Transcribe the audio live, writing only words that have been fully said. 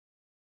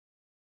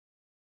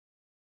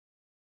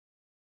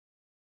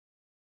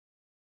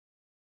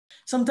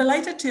So I'm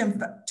delighted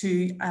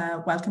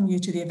to welcome you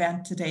to the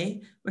event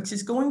today, which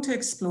is going to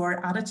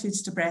explore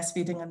attitudes to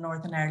breastfeeding in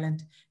Northern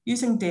Ireland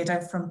using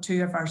data from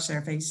 2 of our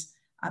surveys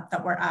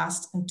that were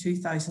asked in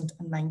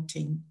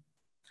 2019.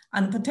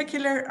 And in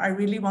particular, I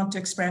really want to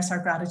express our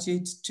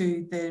gratitude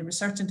to the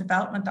Research and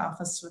Development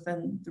Office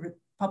within the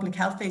Public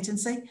Health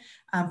Agency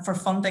for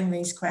funding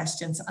these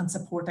questions and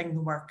supporting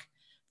the work.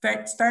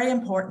 It's very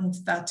important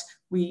that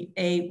we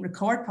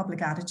record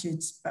public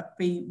attitudes, but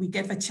we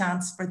give a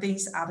chance for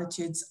these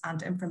attitudes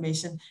and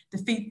information to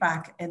feed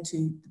back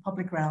into the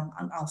public realm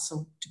and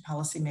also to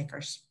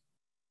policymakers.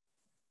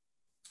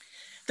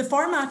 The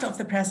format of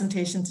the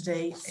presentation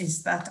today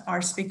is that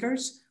our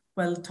speakers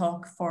will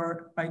talk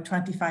for about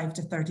 25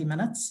 to 30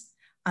 minutes,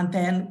 and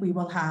then we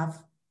will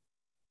have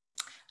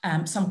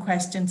some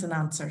questions and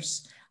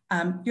answers.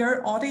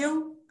 Your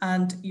audio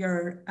and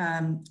your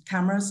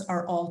cameras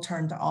are all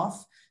turned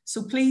off,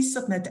 so please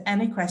submit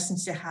any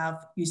questions you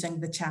have using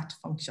the chat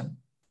function.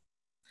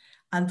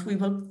 And we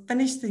will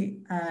finish the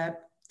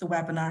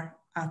webinar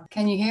at...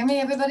 Can you hear me,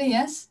 everybody?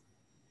 Yes?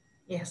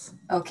 Yes.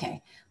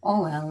 Okay.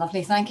 Oh, well,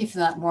 lovely. Thank you for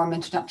that warm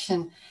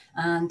introduction.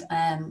 And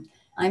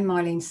I'm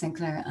Marlene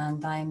Sinclair,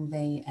 and I'm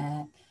the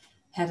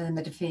head of the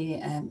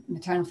Midwifery,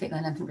 Maternal, Fetal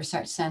and Infant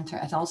Research Centre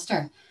at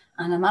Ulster.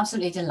 And I'm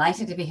absolutely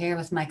delighted to be here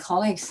with my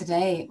colleagues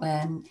today.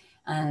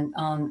 And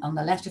on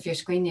the left of your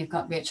screen, you've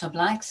got Rachel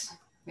Blacks.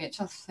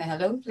 Rachel, say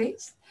hello,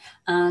 please.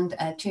 And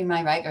to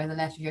my right, or the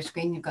left of your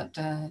screen, you've got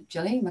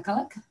Julie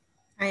McCullough.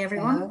 Hi,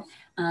 everyone. Hello.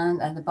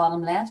 And at the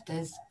bottom left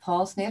is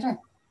Paul Slater.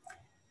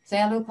 Say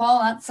hello, Paul.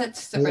 That's it.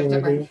 Super,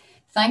 super.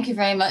 Thank you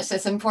very much.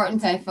 It's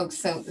important, folks.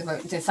 So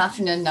this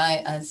afternoon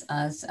now, as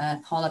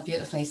Paula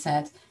beautifully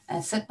said,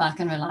 sit back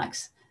and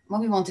relax.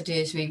 What we want to do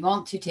is we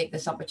want to take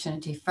this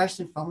opportunity first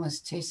and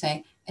foremost to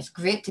say it's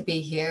great to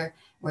be here.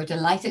 We're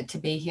delighted to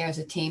be here as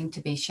a team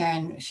to be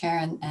sharing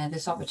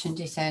this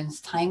opportunity, sharing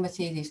time with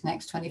you these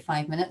next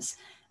 25 minutes.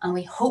 And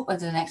we hope over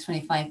the next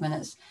 25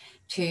 minutes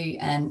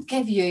to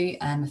give you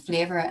a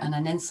flavour and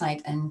an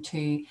insight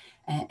into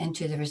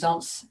the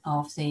results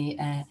of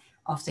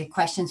the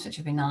questions which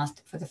have been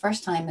asked for the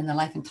first time in the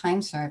Life and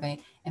Time survey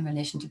in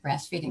relation to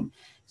breastfeeding.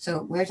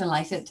 So we're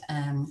delighted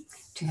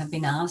to have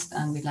been asked,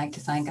 and we'd like to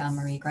thank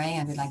Anne-Marie Gray,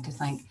 and we'd like to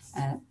thank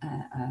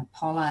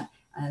Paula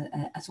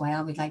as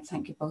well. We'd like to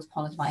thank you both,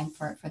 Paula and Divine,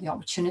 for the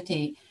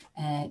opportunity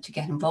to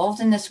get involved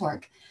in this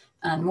work.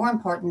 And more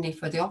importantly,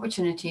 for the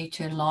opportunity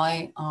to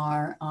allow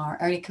our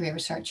early career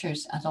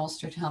researchers at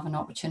Ulster to have an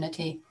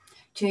opportunity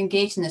to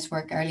engage in this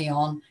work early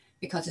on,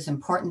 because it's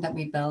important that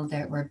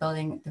we're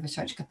building the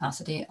research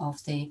capacity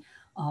of the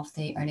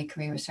early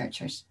career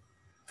researchers.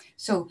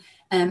 So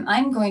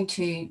I'm going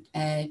to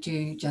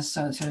do just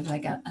sort of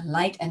like a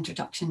light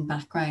introduction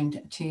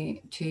background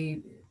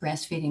to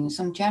breastfeeding,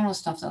 some general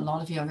stuff that a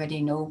lot of you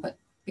already know, but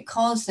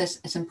because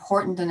this is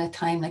important in a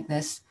time like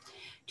this,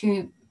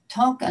 to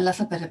talk a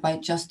little bit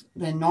about just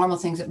the normal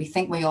things that we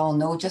think we all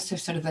know, just a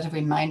sort of bit of a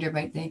reminder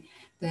about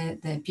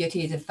the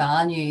beauty, the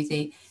value,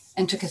 the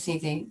intricacy,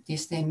 the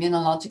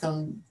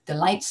immunological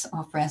delights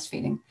of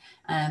breastfeeding,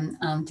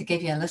 and to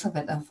give you a little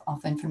bit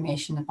of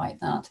information about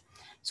that.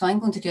 So I'm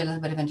going to do a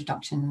little bit of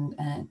introduction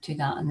to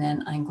that, and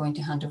then I'm going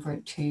to hand over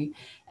to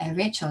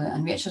Rachel,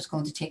 and Rachel's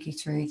going to take you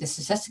through the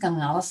statistical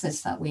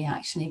analysis that we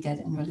actually did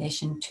in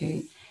relation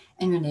to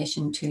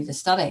the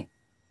study.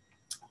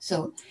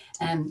 So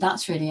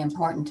that's really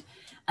important.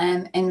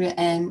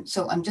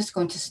 So I'm just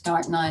going to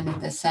start now in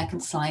the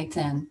second slide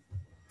then.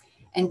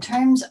 In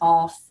terms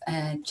of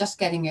just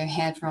getting your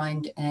head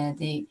around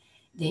the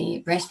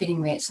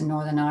breastfeeding rates in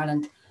Northern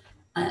Ireland,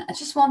 I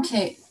just want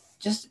to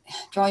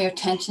draw your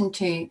attention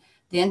to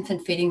the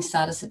infant feeding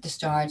status at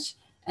discharge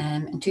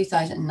in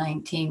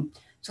 2019.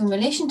 So in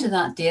relation to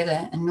that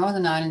data, in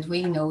Northern Ireland,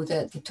 we know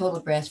that the total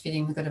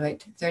breastfeeding, we've got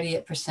about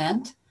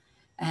 38%.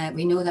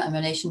 We know that in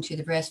relation to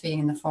the breastfeeding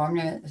in the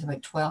formula is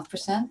about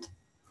 12%.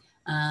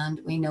 And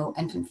we know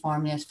infant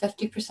formula is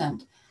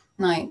 50%.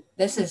 Now,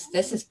 this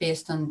is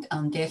based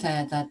on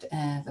data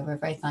that we're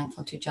very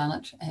thankful to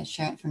Janet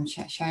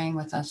sharing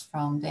with us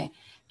from the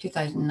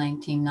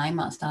 2019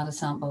 NIMAS data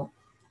sample.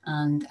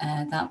 And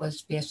that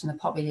was based on a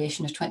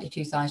population of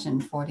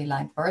 22,040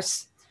 live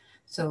births.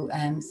 So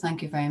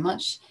thank you very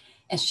much.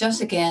 It's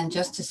just, again,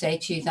 just to say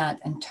to you that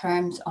in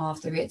terms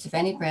of the rates of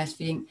any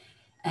breastfeeding,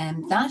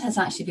 that has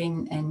actually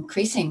been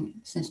increasing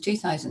since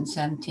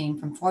 2017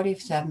 from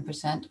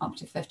 47% up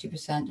to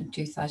 50% in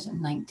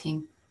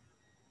 2019.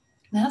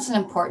 Now that's an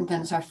important,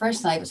 and it's our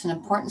first slide, it's an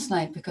important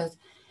slide because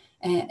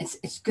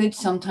it's good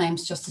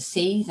sometimes just to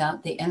see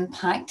that the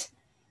impact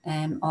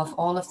of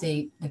all of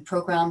the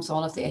programs,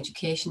 all of the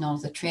education, all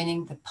of the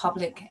training, the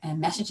public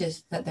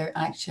messages, that they're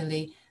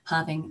actually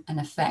having an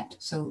effect.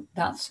 So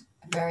that's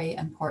a very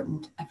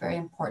important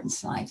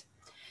slide.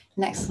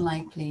 Next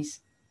slide,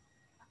 please.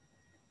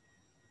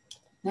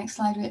 Next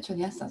slide, Rachel.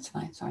 Yes, that's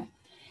fine. Sorry.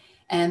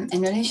 In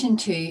relation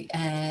to,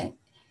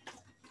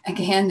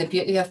 again, the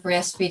beauty of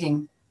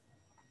breastfeeding,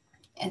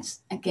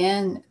 it's,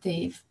 again,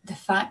 the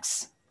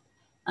facts.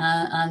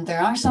 And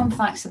there are some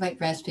facts about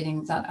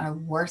breastfeeding that are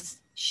worth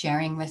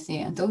sharing with you.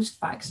 And those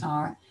facts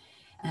are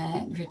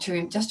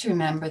just to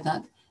remember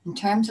that in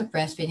terms of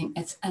breastfeeding,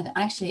 it's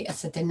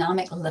a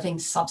dynamic living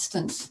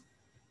substance.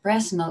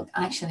 Breast milk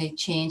actually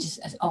changes,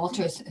 it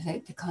alters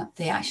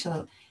the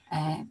actual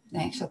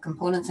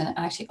components, and it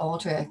actually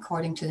alter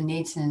according to the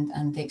needs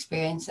and the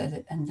experience of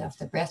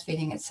the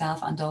breastfeeding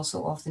itself, and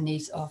also of the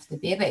needs of the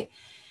baby.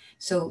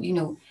 So, you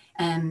know,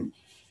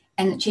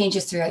 and it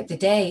changes throughout the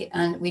day.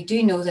 And we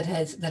do know that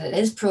it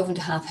is proven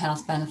to have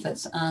health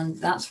benefits, and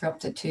that's for up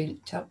to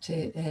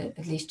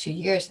at least 2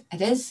 years.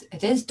 It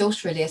is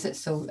dose related,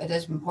 so it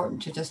is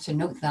important to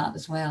note that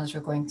as well as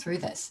we're going through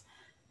this.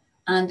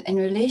 And in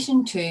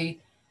relation to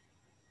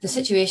the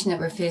situation that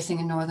we're facing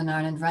in Northern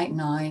Ireland right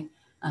now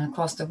and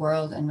across the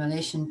world in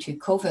relation to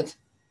COVID,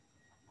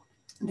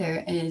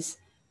 there is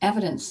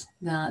evidence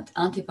that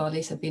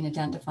antibodies have been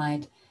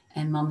identified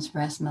in mum's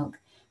breast milk.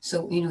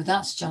 So, you know,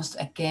 that's just,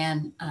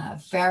 again, a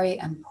very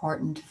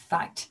important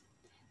fact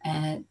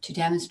to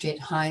demonstrate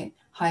how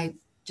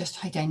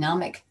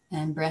dynamic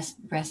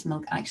breast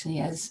milk actually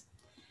is.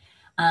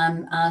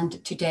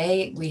 And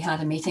today we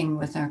had a meeting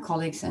with our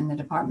colleagues in the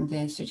Department of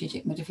the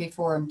Strategic Midwifery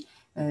Forum,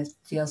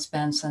 Dale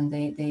Spence and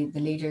the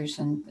leaders,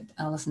 and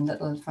Alison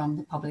Little from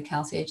the Public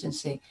Health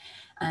Agency.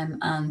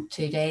 And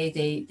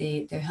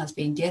today there has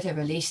been data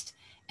released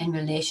in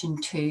relation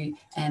to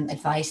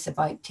advice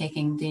about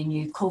taking the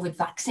new COVID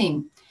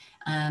vaccine.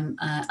 And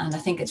I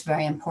think it's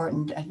very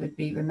important. It would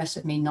be remiss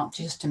of me not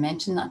just to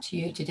mention that to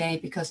you today,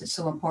 because it's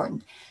so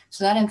important.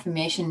 So that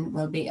information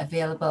will be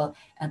available.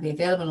 It'll be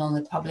available on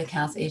the Public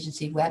Health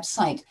Agency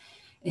website.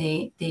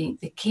 The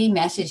key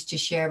message to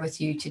share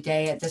with you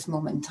today at this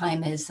moment in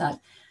time is that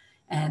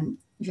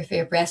if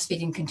you're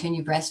breastfeeding,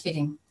 continue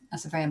breastfeeding.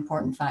 That's a very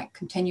important fact.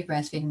 Continue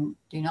breastfeeding.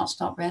 Do not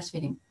stop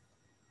breastfeeding.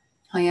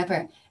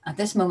 However, at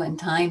this moment in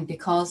time,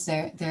 because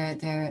there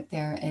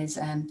is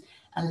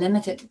a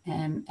limited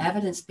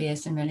evidence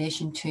base in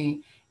relation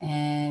to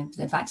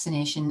the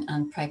vaccination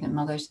and pregnant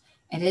mothers,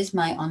 it is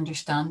my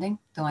understanding,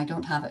 though I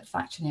don't have it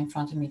factually in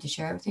front of me to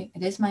share with you,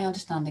 it is my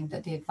understanding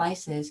that the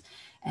advice is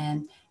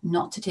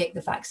not to take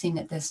the vaccine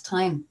at this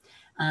time.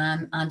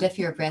 And if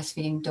you're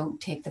breastfeeding, don't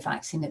take the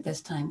vaccine at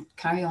this time.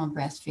 Carry on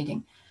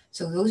breastfeeding.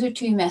 So those are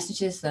two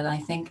messages that I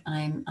think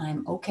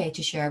I'm okay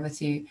to share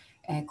with you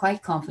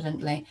quite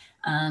confidently.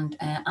 And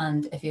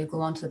if you go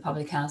onto the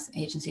Public Health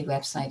Agency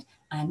website,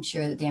 I'm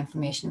sure that the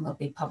information will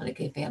be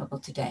publicly available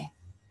today.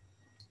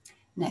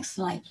 Next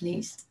slide,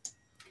 please.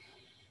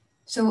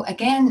 So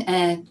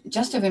again,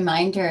 just a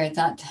reminder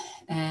that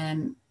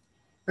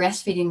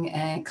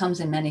breastfeeding comes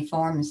in many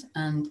forms,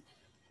 and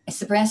it's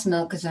the breast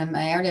milk, as in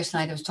my earlier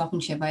slide I was talking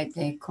to you about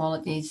the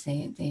qualities,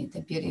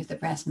 the beauty of the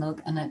breast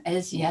milk, and it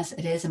is, yes,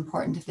 it is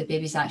important if the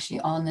baby's actually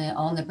on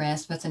the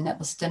breast with the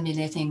nipple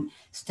stimulating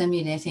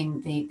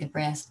the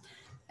breast.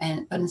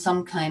 But in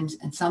some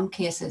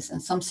cases, in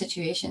some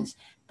situations,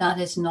 that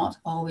is not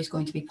always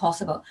going to be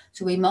possible.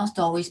 So we must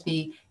always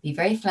be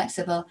very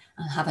flexible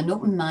and have an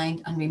open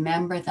mind, and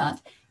remember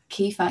that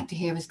key factor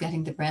here is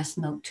getting the breast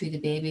milk to the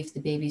baby if the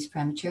baby's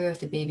premature, if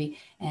the baby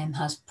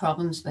has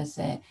problems with,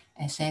 say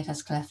it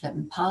has cleft lip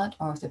and palate,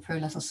 or if the poor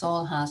little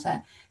soul has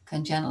a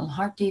congenital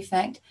heart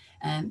defect.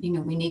 You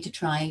know, we need to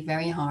try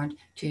very hard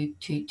to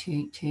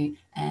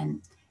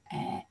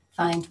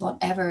find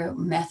whatever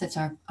methods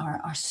are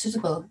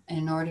suitable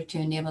in order to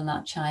enable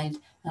that child,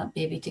 that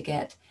baby, to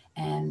get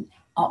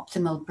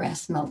optimal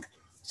breast milk.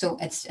 So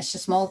it's a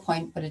small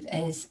point, but it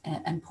is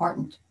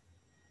important.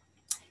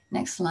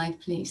 Next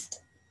slide, please.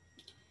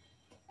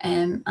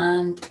 And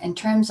in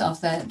terms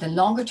of the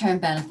longer term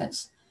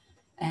benefits,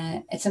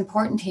 it's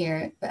important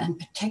here, in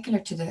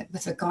particular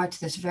with regard to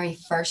this very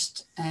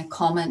first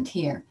comment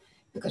here,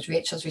 because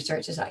Rachel's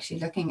research is actually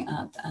looking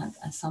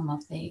at some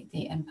of the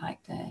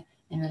impact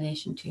in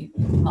relation to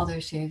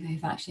mothers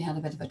who've actually had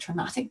a bit of a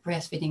traumatic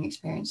breastfeeding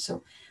experience.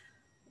 So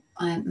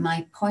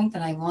my point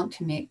that I want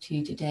to make to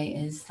you today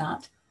is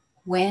that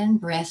when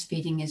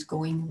breastfeeding is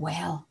going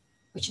well,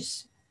 which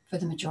is for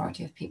the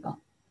majority of people,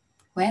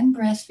 when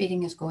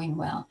breastfeeding is going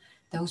well,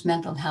 those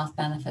mental health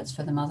benefits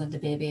for the mother, the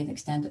baby, and the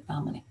extended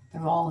family,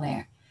 they're all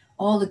there.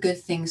 All the good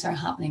things are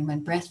happening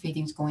when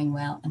breastfeeding is going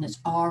well, and it's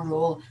our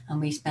role,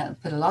 and we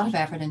put a lot of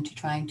effort into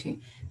trying to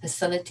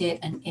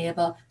facilitate,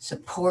 enable,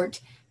 support,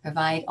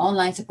 provide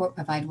online support,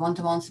 provide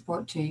one-to-one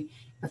support, to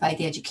provide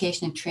the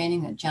education and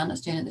training that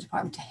Janet's doing at the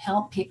department to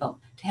help people,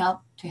 to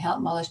help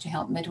mothers, to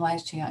help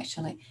midwives, to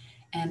actually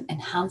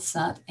enhance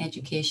that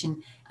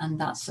education and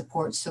that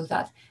support, so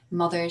that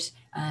mothers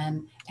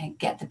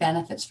get the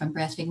benefits from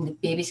breastfeeding, the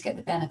babies get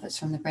the benefits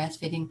from the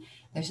breastfeeding.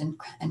 There's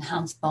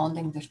enhanced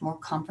bonding, there's more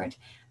comfort,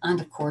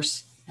 and of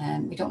course,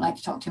 we don't like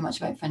to talk too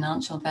much about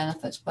financial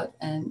benefits, but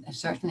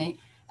certainly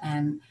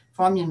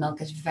formula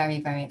milk is very,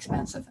 very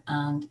expensive,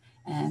 and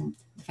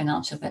the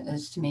financial bit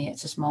is, to me,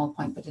 it's a small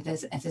point, but it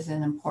is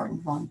an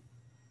important one.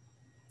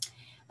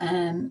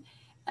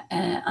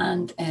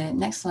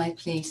 Next slide,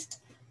 please.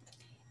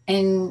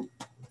 I'm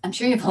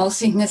sure you've all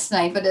seen this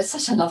slide, but it's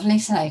such a lovely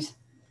slide.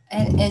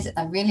 It is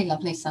a really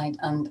lovely slide,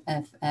 and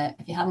if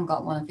you haven't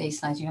got one of these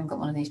slides, you haven't got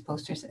one of these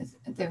posters,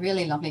 they're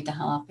really lovely to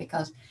have,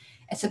 because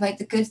it's about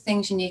the good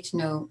things you need to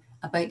know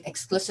about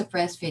exclusive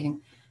breastfeeding.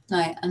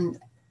 Now, and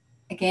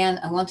again,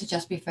 I want to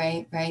just be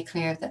very, very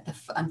clear that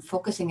I'm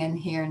focusing in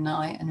here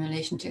now in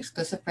relation to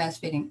exclusive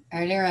breastfeeding.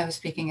 Earlier, I was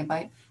speaking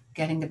about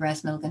getting the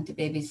breast milk into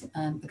babies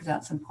because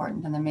that's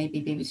important, and there may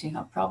be babies who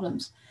have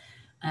problems.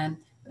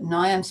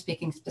 Now I'm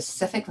speaking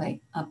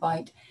specifically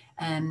about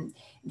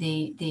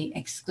the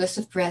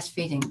exclusive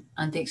breastfeeding,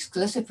 and the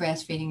exclusive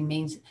breastfeeding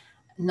means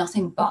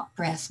nothing but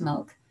breast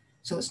milk.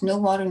 So it's no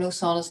water, no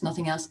solids,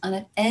 nothing else. And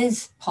it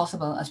is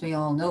possible, as we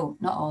all know,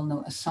 not all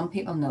know, as some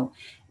people know,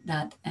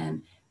 that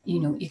you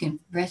know, you can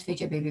breastfeed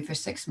your baby for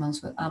 6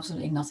 months with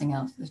absolutely nothing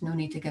else. There's no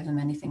need to give them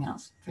anything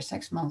else for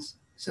 6 months.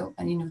 So,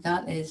 and you know,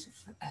 that is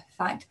a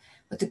fact.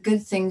 But the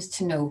good things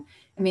to know,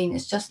 I mean,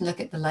 it's just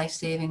look at the life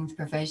savings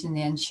provision,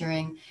 the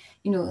ensuring,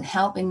 you know,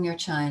 helping your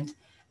child,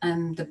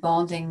 and the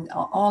bonding,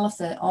 all of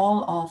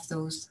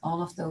those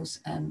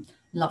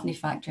lovely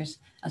factors,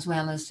 as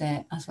well as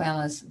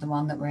the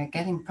one that we're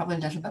getting probably a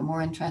little bit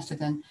more interested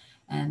in,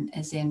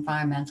 is the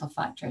environmental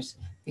factors,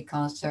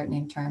 because certainly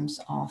in terms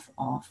of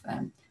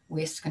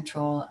waste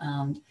control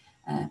and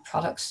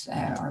products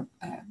I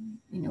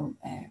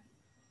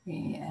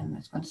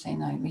was going to say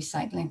now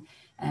recycling,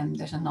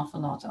 there's an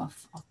awful lot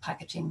of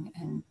packaging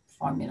and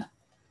formula.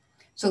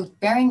 So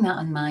bearing that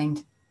in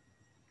mind,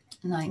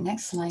 now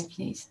next slide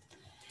please.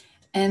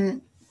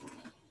 Now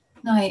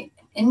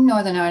in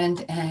Northern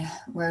Ireland,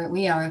 where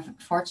we are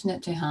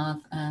fortunate to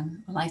have,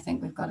 well, I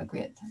think we've got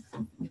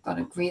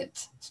a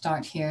great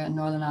start here in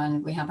Northern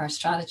Ireland. We have our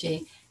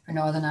strategy for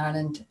Northern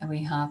Ireland, and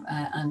we have,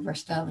 and we're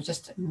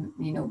just,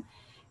 you know,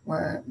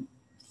 we're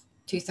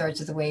 2/3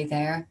 of the way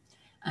there,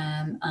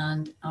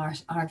 and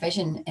our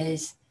vision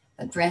is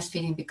that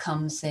breastfeeding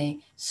becomes a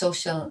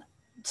social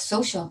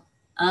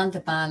and the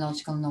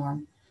biological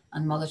norm,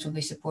 and mothers will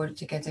be supported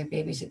to give their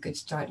babies a good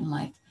start in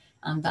life.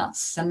 And that's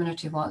similar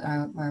to what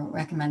were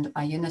recommended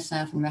by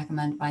UNICEF and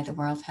recommended by the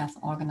World Health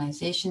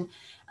Organization.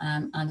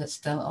 And it's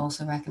still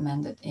also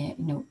recommended, you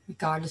know,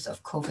 regardless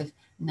of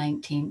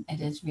COVID-19, it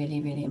is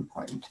really, really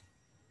important.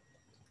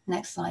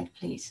 Next slide,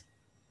 please.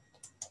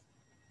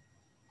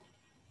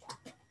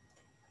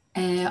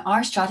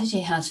 Our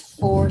strategy has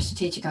 4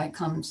 strategic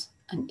outcomes,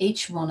 and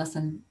each one of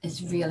them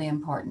is really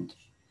important,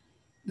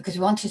 because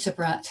we want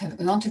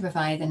to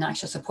provide an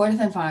actual supportive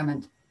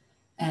environment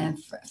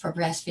for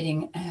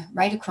breastfeeding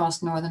right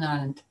across Northern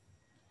Ireland.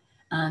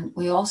 And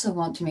we also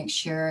want to make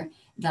sure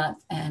that,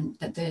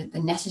 that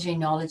the necessary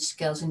knowledge,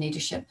 skills and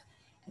leadership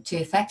to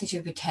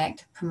effectively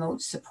protect,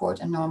 promote, support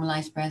and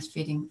normalise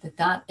breastfeeding,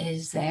 that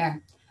is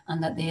there,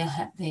 and that the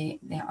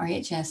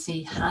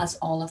RHSC has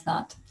all of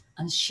that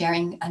and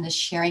is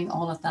sharing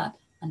all of that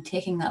and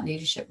taking that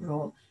leadership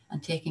role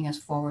and taking us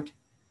forward.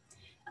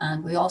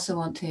 And we also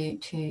want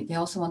they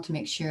also want to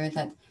make sure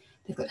that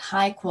they've got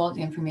high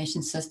quality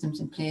information systems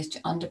in place to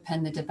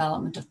underpin the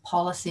development of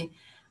policy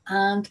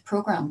and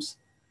programs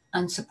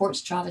and support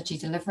strategy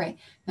delivery.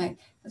 Now,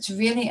 it's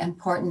really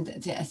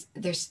important.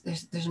 There's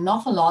an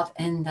awful lot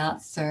in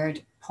that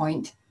third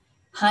point.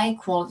 High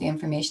quality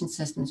information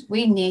systems.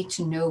 We need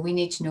to know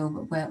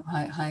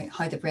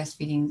how the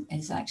breastfeeding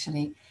is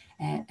actually,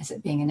 is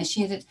it being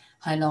initiated?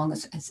 How long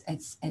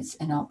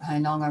how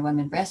long are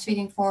women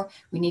breastfeeding for?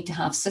 We need to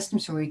have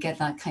systems where we get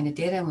that kind of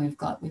data, and we've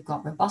got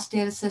robust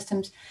data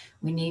systems.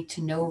 We need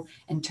to know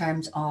in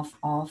terms of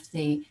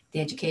the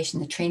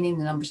education, the training,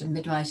 the numbers of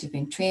midwives who've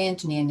been trained,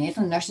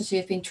 neonatal nurses who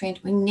have been trained.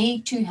 We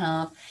need to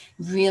have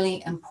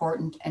really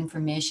important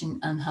information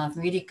and have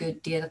really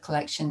good data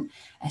collection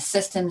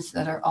systems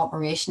that are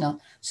operational,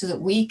 so that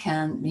we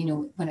can, you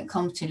know, when it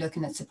comes to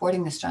looking at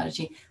supporting the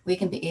strategy, we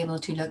can be able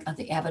to look at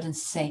the evidence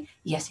and say,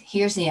 yes,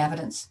 here's the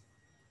evidence.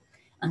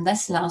 And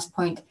this last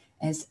point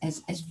is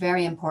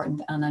very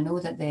important. And I know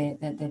that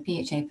the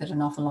PHA put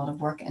an awful lot of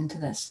work into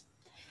this,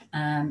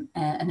 an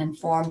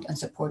informed and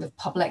supportive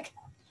public.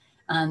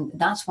 And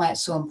that's why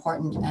it's so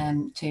important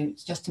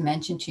to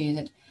mention to you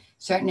that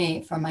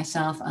certainly for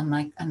myself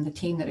and the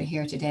team that are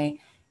here today,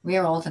 we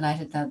are all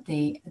delighted that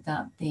the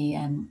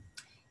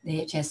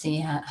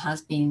HSE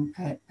has been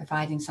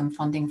providing some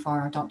funding for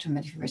our Doctor of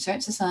Midwifery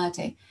Research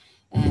Society,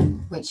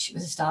 which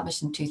was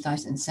established in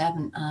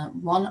 2007.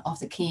 One of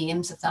the key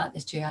aims of that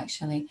is to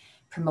actually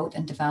promote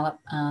and develop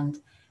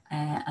and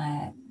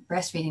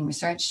breastfeeding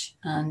research.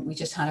 And we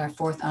just had our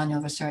 4th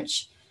annual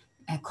research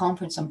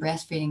conference on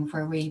breastfeeding,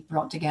 where we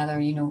brought together,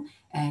 you know,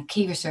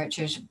 key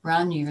researchers,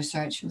 brand new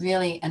research,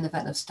 really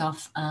innovative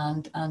stuff.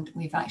 And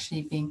we've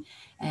actually been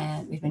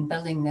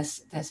building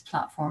this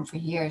platform for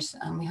years,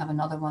 and we have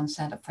another one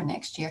set up for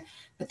next year.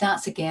 But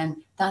that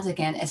again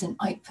is an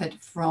output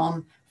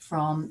from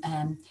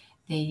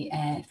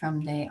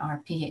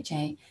our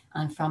PHA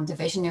and from the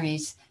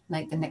visionaries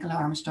like the Nicola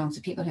Armstrongs,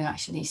 the people who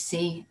actually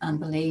see and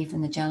believe,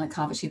 and the Janet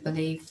Cobbetts who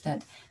believe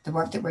that the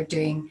work that we're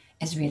doing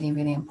is really,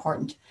 really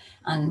important.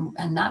 And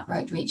that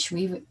outreach,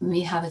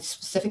 we have a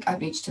specific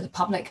outreach to the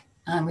public,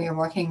 and we are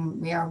working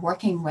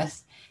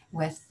with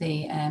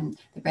the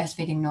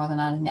Breastfeeding Northern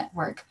Ireland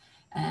Network,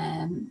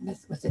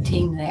 with the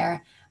team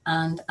there,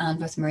 and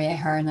with Maria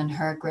Hearn and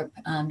her group,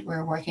 and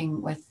we're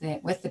working with the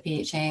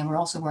PHA, and we're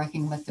also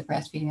working with the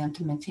Breastfeeding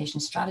Implementation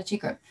Strategy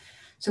Group.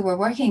 So we're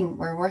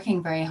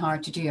working very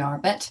hard to do our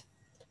bit.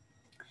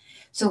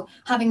 So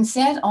having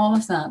said all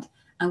of that,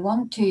 I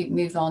want to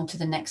move on to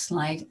the next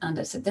slide, and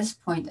it's at this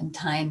point in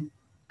time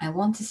I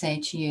want to say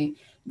to you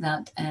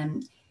that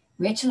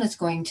Rachel is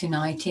going to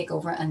now take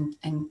over and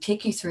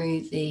take you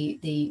through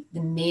the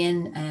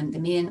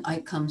main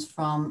outcomes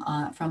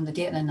from the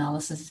data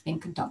analysis that's been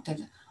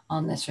conducted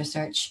on this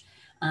research.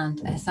 And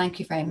thank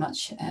you very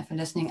much for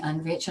listening.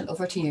 And Rachel,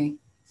 over to you.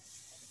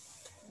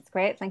 That's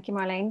great. Thank you,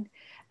 Marlene.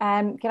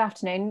 Good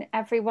afternoon,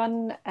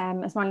 everyone.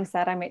 As Marlene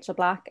said, I'm Rachel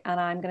Black, and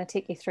I'm going to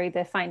take you through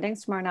the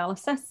findings from our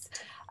analysis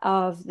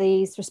of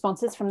these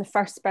responses from the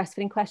first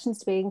breastfeeding questions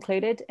to be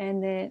included in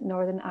the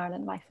Northern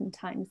Ireland Life and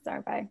Times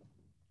survey.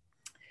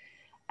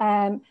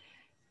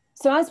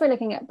 So as we're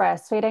looking at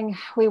breastfeeding,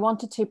 we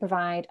wanted to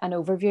provide an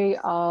overview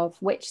of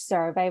which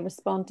survey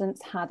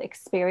respondents had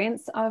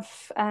experience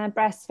of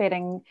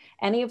breastfeeding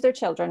any of their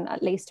children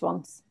at least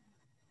once.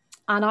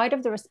 And out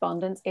of the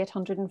respondents,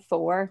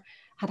 804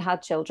 had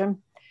had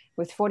children,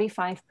 with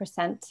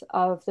 45%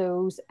 of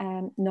those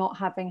not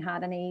having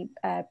had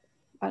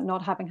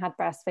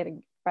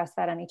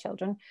breastfed any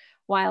children,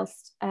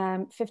 whilst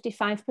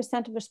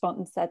 55% of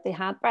respondents said they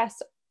had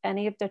breastfed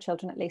any of their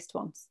children at least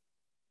once.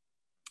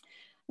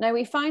 Now,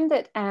 we found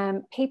that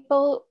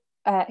people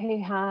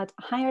who had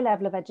a higher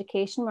level of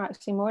education were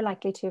actually more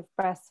likely to have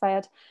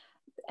breastfed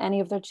any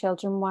of their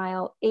children,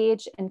 while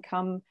age,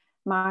 income,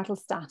 marital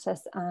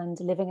status, and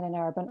living in an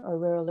urban or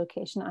rural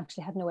location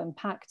actually had no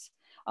impact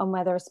on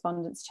whether a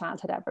respondent's child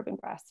had ever been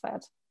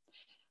breastfed.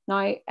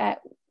 Now,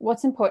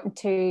 what's important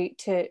to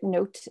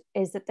note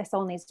is that this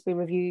all needs to be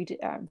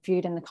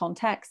viewed in the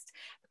context,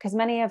 because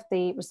many of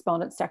the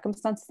respondents'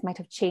 circumstances might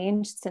have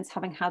changed since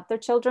having had their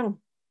children.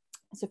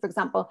 So, for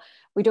example,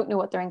 we don't know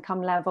what their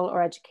income level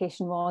or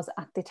education was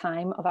at the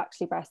time of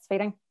actually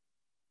breastfeeding.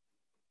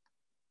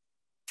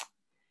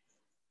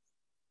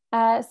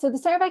 So the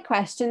survey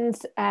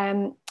questions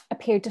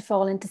appeared to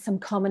fall into some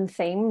common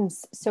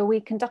themes. So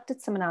we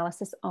conducted some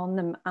analysis on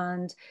them,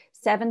 and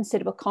 7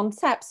 suitable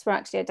concepts were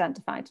actually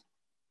identified.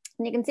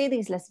 And you can see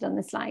these listed on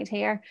the slide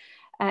here.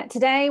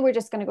 Today, we're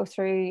just going to go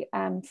through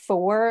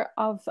 4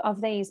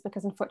 of these,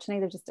 because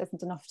unfortunately there just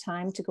isn't enough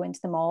time to go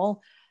into them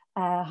all.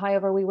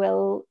 However, we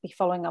will be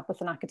following up with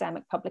an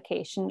academic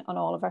publication on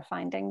all of our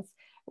findings,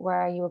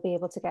 where you will be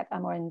able to get a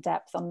more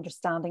in-depth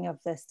understanding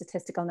of the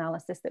statistical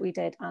analysis that we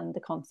did and the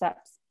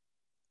concepts.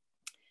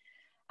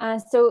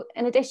 So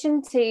in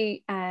addition to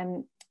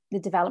the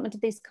development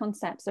of these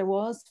concepts, there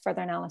was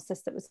further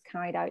analysis that was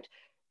carried out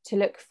to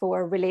look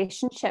for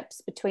relationships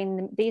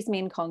between these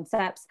main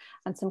concepts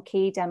and some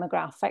key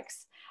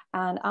demographics.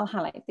 And I'll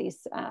highlight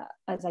these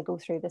as I go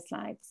through the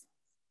slides.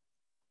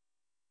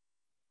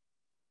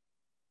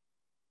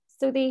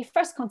 So the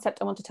first concept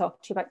I want to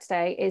talk to you about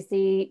today is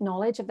the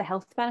knowledge of the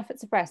health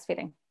benefits of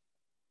breastfeeding.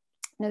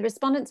 Now, the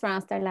respondents were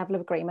asked their level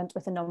of agreement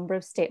with a number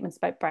of statements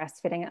about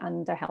breastfeeding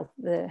and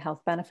the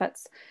health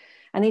benefits.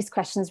 And these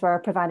questions were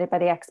provided by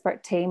the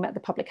expert team at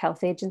the Public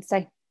Health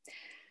Agency.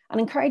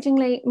 And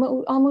encouragingly,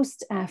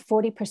 almost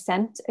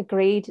 40%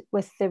 agreed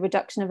with the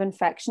reduction of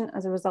infection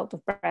as a result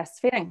of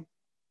breastfeeding.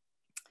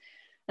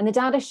 And the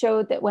data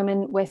showed that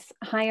women with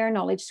higher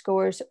knowledge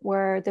scores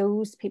were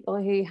those people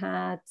who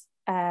had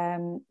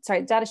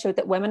data showed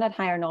that women had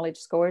higher knowledge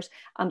scores,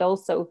 and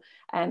also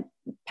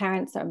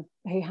parents who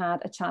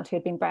had a child who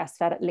had been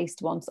breastfed at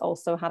least once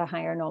also had a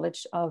higher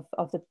knowledge of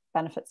the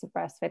benefits of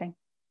breastfeeding.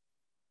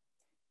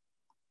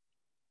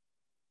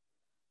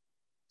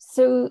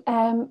 So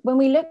when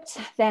we looked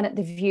then at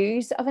the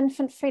views of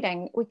infant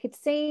feeding, we could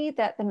see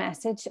that the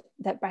message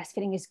that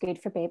breastfeeding is good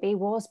for baby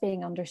was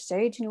being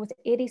understood, with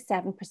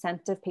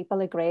 87% of people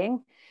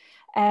agreeing.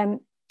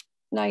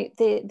 Now,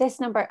 this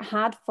number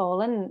had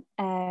fallen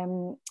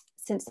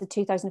since the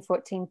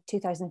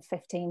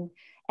 2014-2015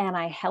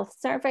 NI Health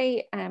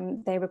Survey.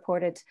 They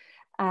reported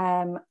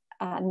 90%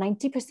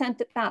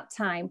 at that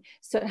time.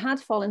 So it had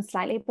fallen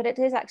slightly, but it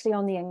is actually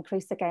on the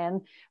increase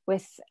again,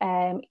 with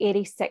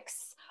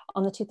 86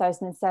 on the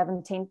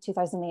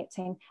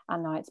 2017-2018,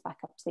 and now it's back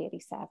up to the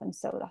 87.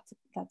 So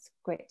that's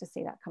great to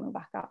see that coming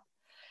back up.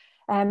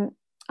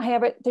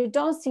 However, there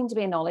does seem to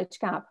be a knowledge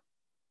gap,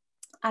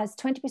 as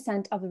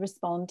 20% of the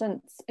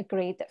respondents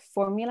agreed that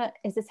formula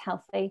is as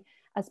healthy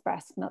as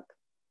breast milk,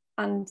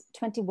 and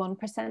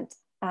 21%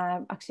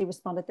 actually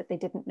responded that they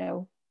didn't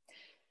know.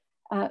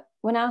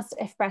 When asked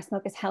if breast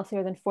milk is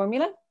healthier than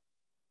formula,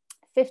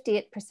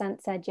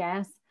 58% said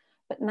yes,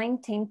 but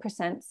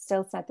 19%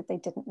 still said that they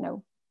didn't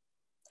know.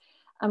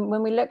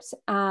 When we looked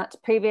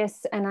at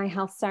previous NI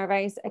Health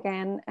surveys,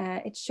 again,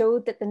 it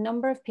showed that the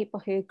number of people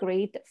who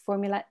agreed that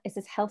formula is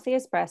as healthy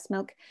as breast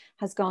milk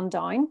has gone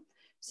down.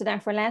 So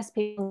therefore, less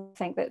people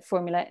think that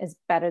formula is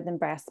better than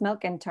breast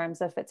milk in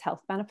terms of its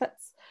health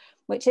benefits,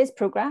 which is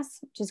progress,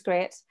 which is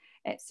great.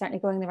 It's certainly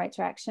going in the right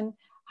direction.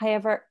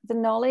 However, the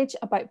knowledge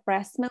about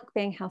breast milk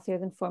being healthier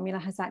than formula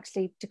has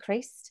actually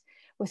decreased,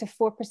 with a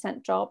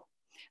 4% drop.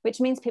 which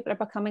means people are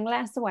becoming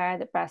less aware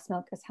that breast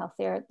milk is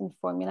healthier than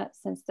formula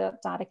since the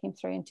data came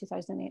through in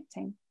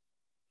 2018.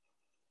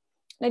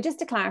 Now, just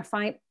to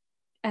clarify,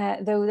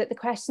 though, that the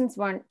questions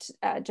weren't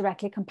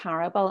directly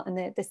comparable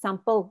and the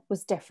sample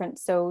was different.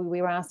 So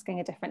we were asking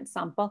a different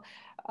sample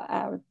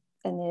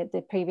in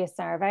the previous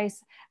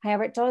surveys.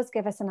 However, it does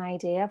give us an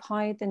idea of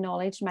how the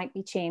knowledge might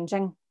be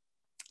changing.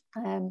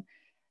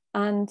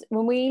 And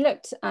when we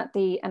looked at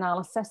the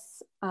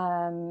analysis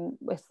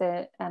with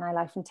the NI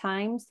Life and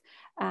Times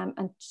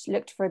and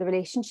looked for the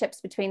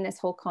relationships between this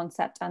whole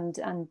concept and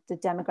the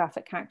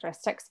demographic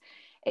characteristics,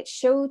 it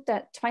showed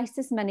that twice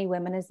as many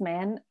women as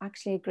men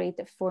actually agreed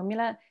that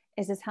formula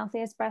is as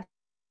healthy as breast.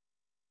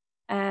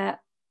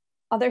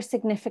 Other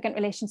significant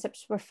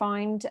relationships were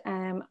found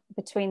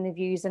between the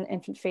views in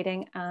infant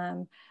feeding,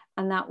 and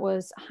that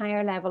was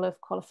higher level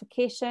of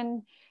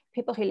qualification,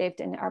 people who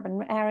lived in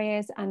urban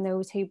areas, and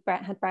those who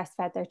had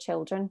breastfed their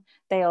children.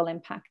 They all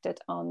impacted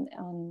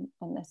on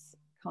this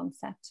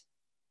concept.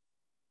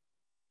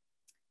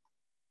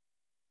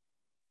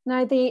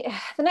 Now, the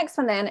next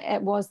one then,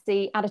 it was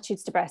the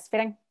attitudes to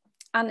breastfeeding.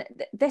 And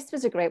this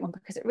was a great one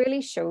because it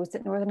really shows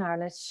that Northern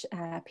Irish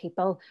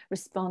people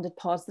responded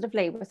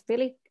positively with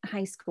really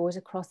high scores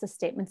across the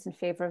statements in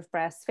favour of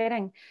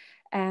breastfeeding.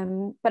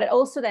 But it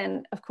also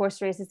then, of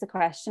course, raises the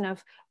question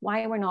of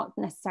why we're not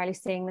necessarily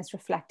seeing this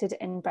reflected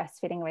in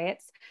breastfeeding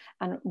rates,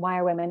 and why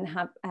are women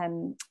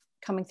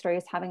coming through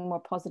as having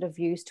more positive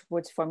views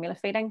towards formula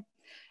feeding.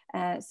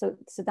 So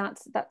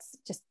that's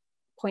just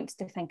points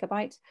to think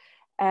about.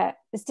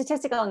 The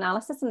statistical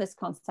analysis in this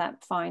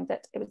concept found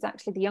that it was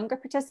actually the younger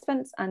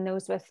participants and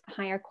those with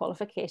higher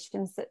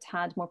qualifications that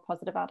had more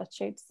positive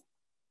attitudes.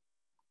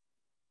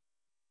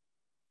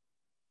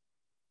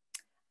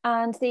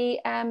 And the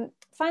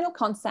final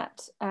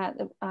concept that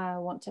I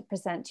want to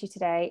present to you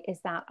today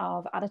is that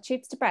of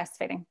attitudes to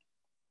breastfeeding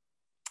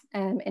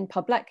in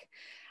public.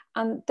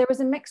 And there was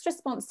a mixed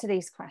response to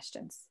these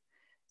questions.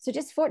 So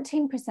just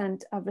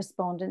 14% of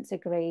respondents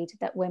agreed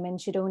that women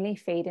should only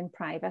feed in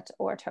private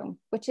or at home,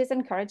 which is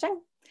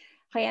encouraging.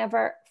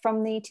 However,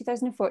 from the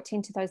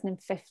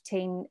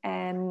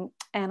 2014-2015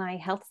 NI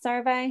Health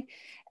Survey,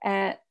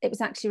 it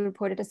was actually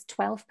reported as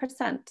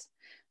 12%.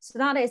 So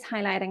that is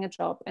highlighting a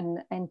drop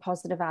in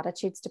positive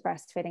attitudes to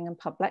breastfeeding in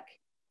public.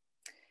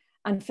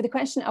 And for the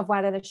question of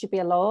whether there should be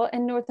a law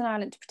in Northern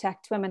Ireland to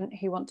protect women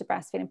who want to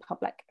breastfeed in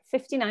public,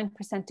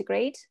 59%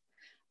 agreed,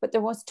 but there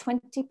was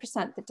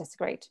 20% that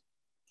disagreed.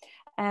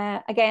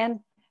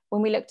 Again,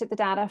 when we looked at the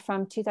data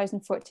from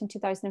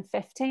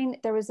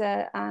 2014-2015, there was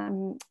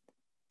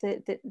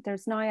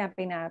there's now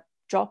been a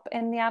drop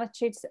in the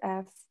attitudes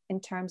in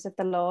terms of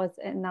the laws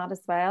in that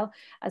as well,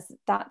 as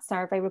that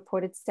survey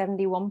reported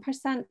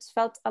 71%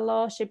 felt a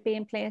law should be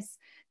in place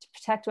to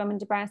protect women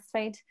to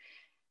breastfeed.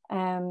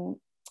 Of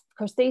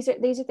course, these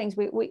are things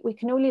we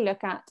can only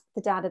look at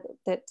the data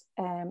that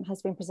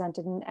has been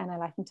presented in NI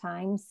Life and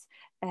Times,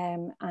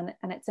 and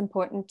it's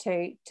important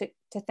to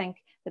think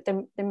that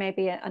there may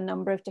be a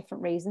number of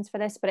different reasons for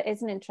this, but it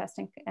is an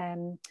interesting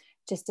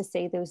just to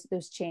see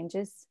those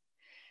changes.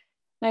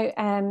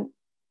 Now,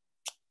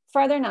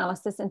 further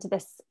analysis into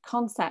this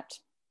concept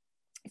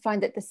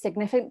found that the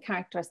significant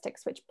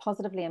characteristics which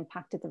positively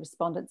impacted the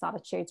respondents'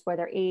 attitudes were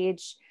their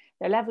age,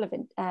 their level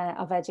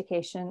of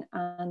education,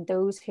 and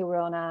those who were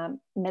on a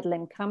middle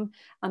income,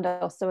 and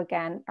also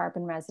again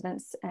urban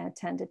residents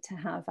tended to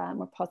have a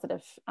more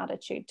positive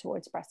attitude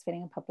towards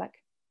breastfeeding in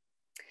public.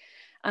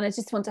 And I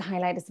just want to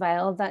highlight as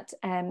well that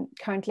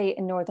currently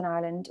in Northern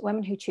Ireland,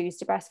 women who choose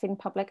to breastfeed in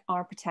public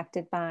are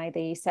protected by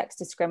the sex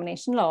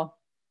discrimination law,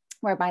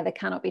 whereby they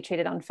cannot be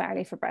treated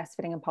unfairly for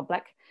breastfeeding in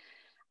public.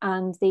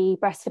 And the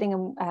Breastfeeding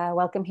and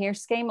Welcome Here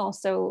scheme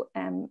also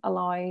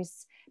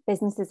allows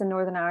businesses in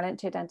Northern Ireland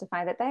to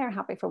identify that they are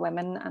happy for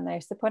women and they're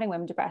supporting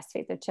women to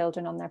breastfeed their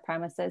children on their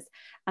premises.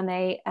 And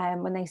they,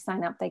 when they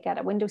sign up, they get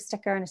a window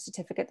sticker and a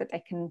certificate that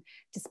they can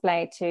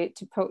display to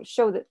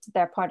show that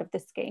they're part of the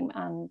scheme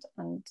and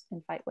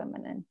invite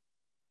women in.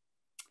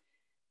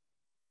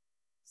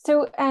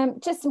 So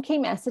just some key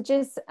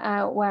messages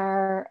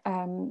were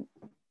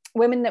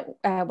women that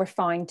were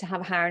found to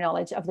have a higher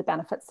knowledge of the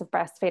benefits of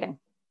breastfeeding.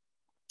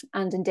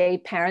 And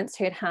indeed, parents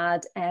who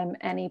had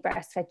any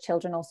breastfed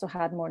children also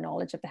had more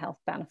knowledge of the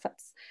health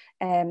benefits.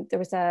 There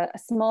was a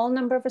small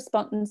number of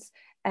respondents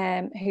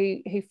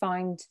who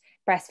found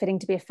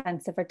breastfeeding to be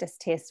offensive or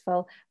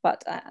distasteful,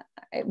 but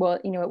it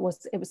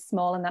was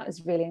small, and that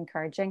was really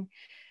encouraging.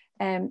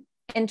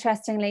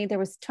 Interestingly, there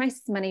was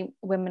twice as many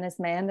women as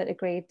men that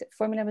agreed that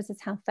formula was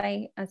as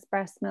healthy as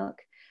breast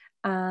milk,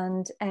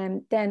 and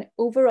then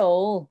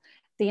overall,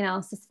 the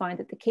analysis found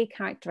that the key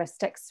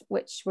characteristics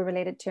which were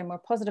related to a more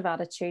positive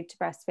attitude to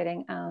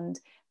breastfeeding and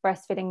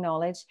breastfeeding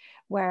knowledge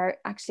were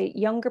actually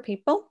younger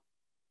people,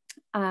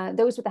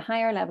 those with a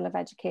higher level of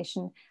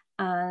education,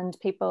 and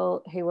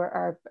people who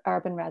were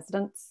urban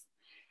residents.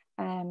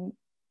 Now,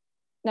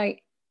 I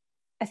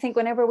think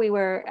whenever we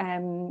were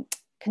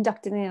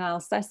conducting the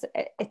analysis,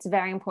 it's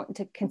very important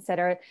to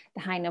consider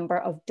the high number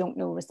of don't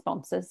know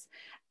responses.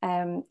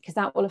 because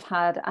that will have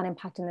had an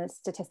impact in the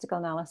statistical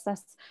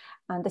analysis.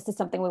 And this is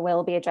something we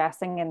will be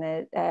addressing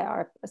in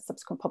our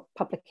subsequent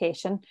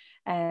publication,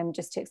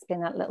 just to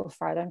explain that a little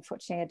further.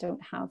 Unfortunately, I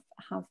don't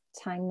have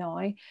time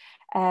now.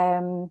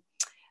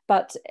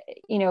 But,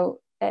 you know,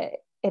 it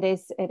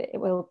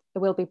will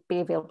be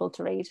available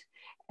to read.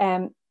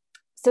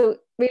 So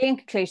really, in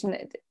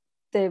conclusion,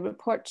 the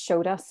report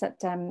showed us that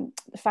the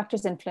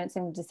factors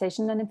influencing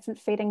decision on infant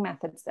feeding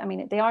methods, I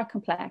mean, they are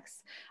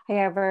complex.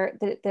 However,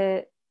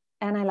 the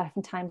NI Life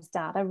and Times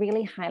data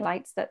really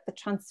highlights that the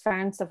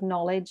transference of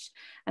knowledge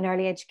and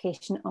early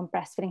education on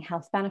breastfeeding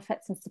health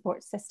benefits and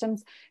support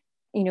systems,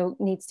 you know,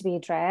 needs to be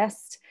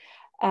addressed.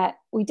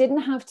 We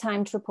didn't have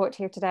time to report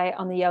here today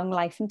on the Young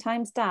Life and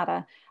Times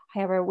data.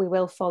 However, we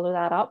will follow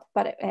that up.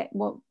 But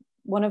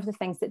one of the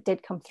things that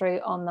did come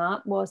through on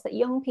that was that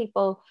young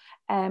people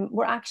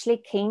were actually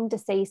keen to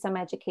see some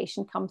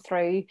education come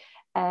through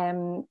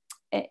on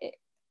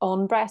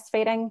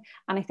breastfeeding.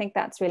 And I think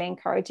that's really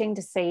encouraging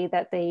to see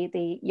that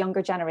the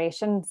younger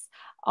generations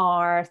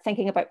are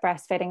thinking about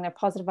breastfeeding, they're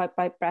positive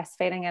about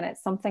breastfeeding, and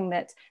it's something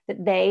that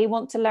they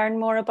want to learn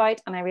more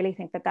about. And I really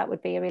think that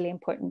would be a really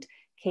important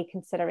key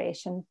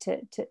consideration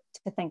to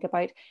think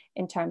about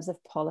in terms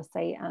of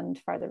policy and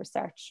further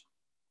research.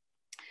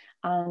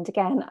 And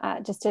again,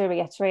 just to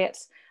reiterate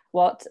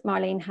what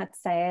Marlene had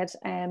said,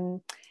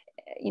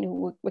 you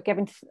know, we're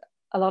giving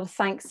a lot of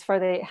thanks for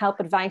the help,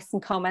 advice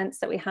and comments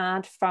that we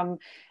had from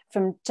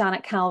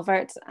Janet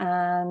Calvert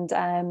and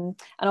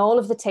all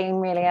of the team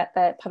really at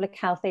the Public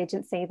Health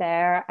Agency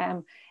there.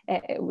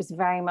 It was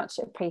very much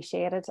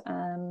appreciated,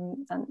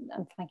 and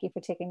thank you for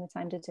taking the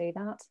time to do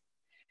that.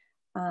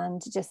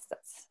 And just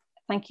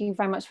thank you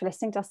very much for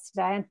listening to us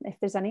today, and if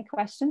there's any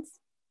questions.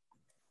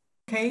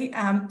 Okay,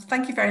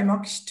 thank you very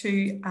much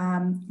to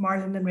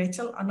Marlene and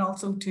Rachel, and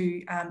also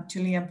to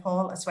Julie and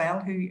Paul as well,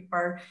 who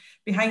are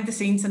behind the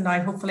scenes and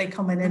now hopefully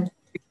coming in.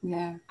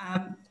 Yeah.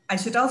 I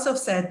should also have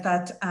said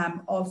that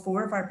all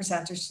four of our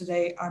presenters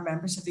today are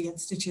members of the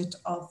Institute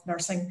of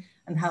Nursing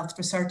and Health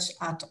Research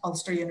at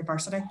Ulster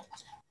University.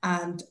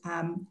 And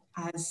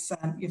as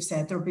you've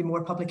said, there will be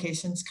more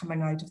publications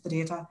coming out of the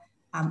data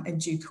in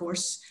due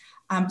course.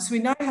 So we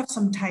now have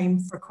some time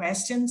for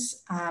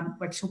questions,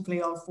 which hopefully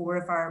all four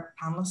of our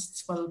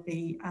panelists will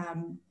be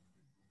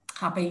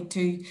happy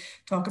to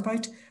talk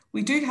about.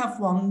 We do have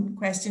one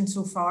question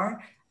so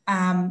far,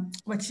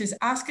 which is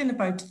asking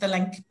about the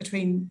link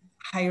between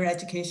higher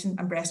education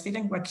and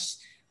breastfeeding, which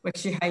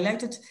you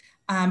highlighted.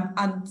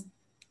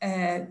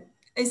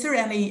 Is there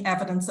any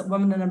evidence that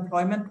women in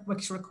employment,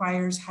 which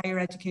requires higher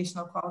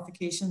educational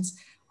qualifications,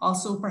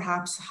 also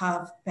perhaps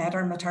have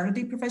better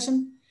maternity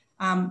provision?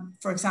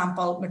 For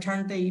example,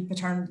 maternity,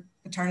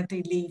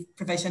 paternity leave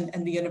provision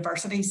in the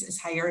universities is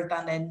higher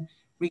than in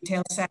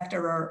retail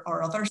sector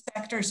or other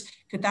sectors.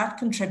 Could that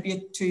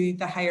contribute to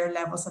the higher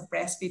levels of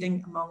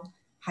breastfeeding among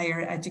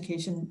higher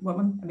education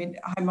women? I mean,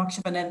 how much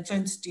of an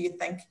influence do you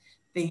think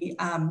the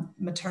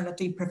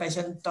maternity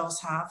provision does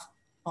have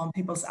on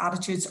people's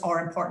attitudes, or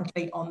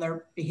importantly on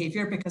their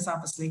behaviour? Because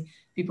obviously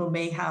people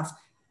may have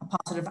a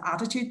positive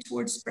attitude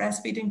towards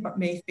breastfeeding, but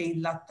may feel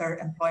that their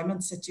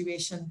employment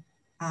situation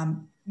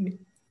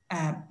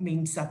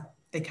means that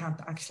they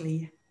can't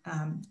actually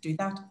do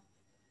that.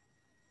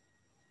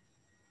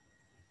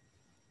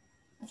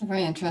 That's a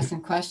very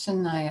interesting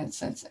question. Now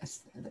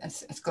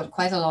it's got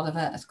quite a lot of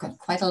it. It's got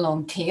quite a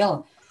long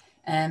tail.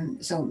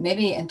 So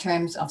maybe in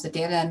terms of the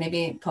data,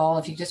 maybe Paul,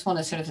 if you just want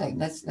to sort of like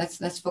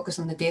let's focus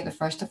on the data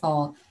first of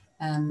all,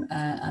 and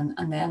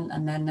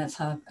then let's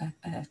have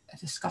a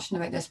discussion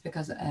about this,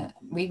 because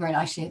we were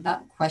actually,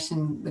 that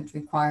question would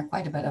require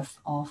quite a bit of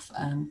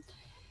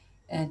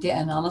data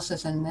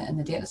analysis in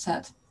the data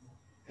set.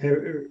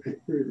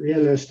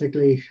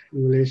 Realistically,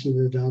 in relation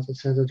to the data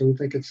set, I don't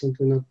think it's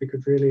something that we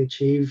could really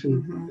achieve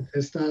in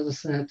this data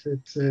set.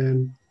 It's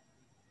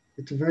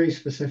a very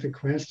specific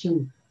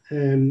question,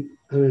 and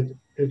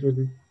it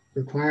would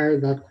require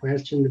that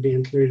question to be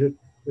included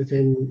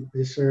within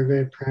the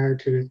survey prior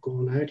to it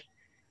going out.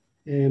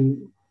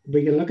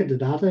 We can look at the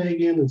data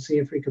again and see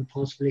if we could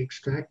possibly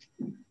extract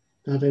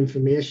that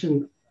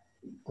information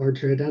or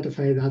to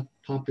identify that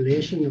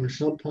population or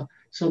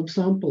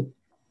subsample.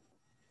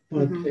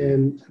 But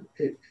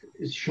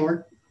it's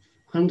short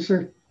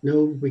answer,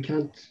 no, we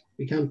can't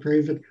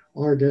prove it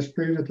or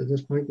disprove it at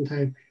this point in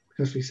time,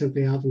 because we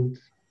simply haven't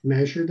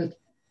measured it.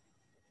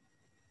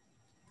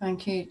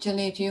 Thank you.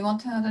 Julie, do you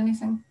want to add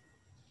anything?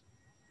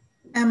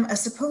 I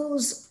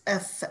suppose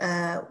if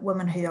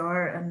women who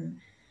are in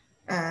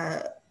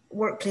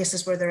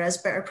workplaces where there is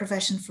better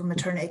provision for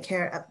maternity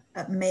care,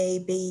 it may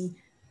be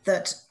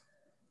that,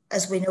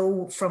 as we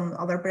know from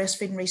other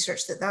breastfeeding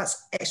research,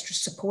 that's extra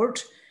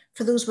support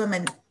for those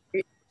women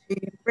to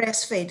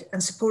breastfeed.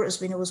 And support,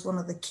 as we know, is one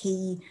of the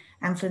key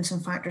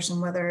influencing factors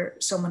in whether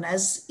someone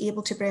is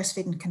able to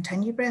breastfeed and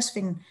continue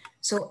breastfeeding.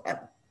 So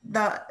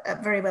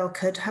that very well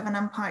could have an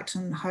impact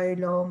on how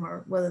long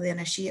or whether they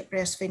initiate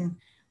breastfeeding.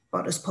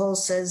 But as Paul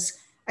says,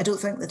 I don't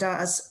think the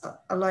data is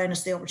allowing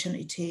us the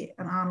opportunity to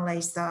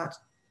analyse that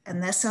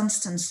in this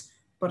instance.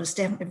 but it's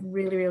definitely a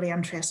really, really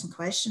interesting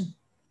question.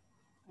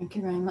 Thank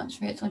you very much,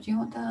 Rachel. Do you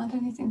want to add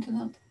anything to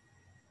that?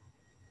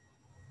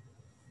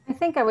 I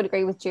think I would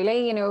agree with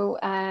Julie. You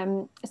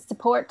know,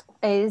 support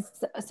is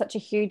such a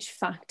huge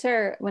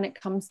factor when it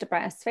comes to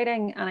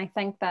breastfeeding, and I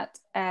think that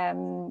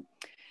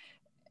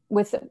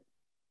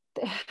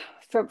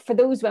for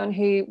those women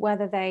who,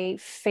 whether they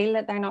feel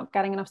that they're not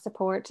getting enough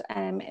support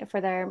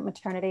for their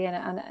maternity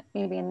and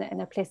maybe in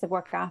their place of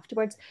work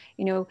afterwards,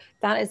 you know,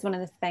 that is one of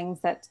the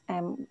things that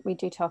we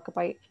do talk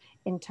about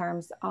in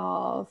terms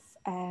of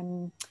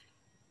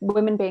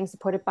women being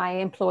supported by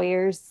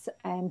employers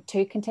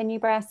to continue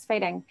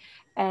breastfeeding.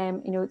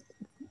 You know,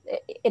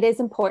 it is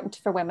important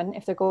for women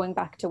if they're going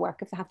back to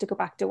work, if they have to go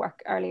back to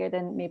work earlier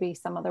than maybe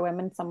some other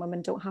women. Some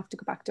women don't have to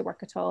go back to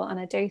work at all, and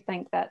I do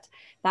think that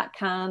that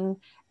can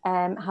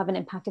have an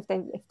impact if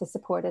the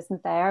support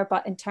isn't there.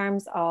 But in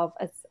terms of,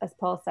 as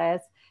Paul says,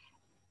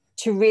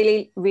 to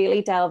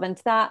really delve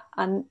into that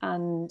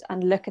and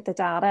look at the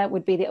data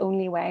would be the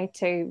only way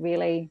to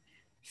really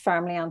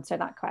firmly answer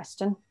that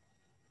question.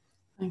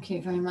 Thank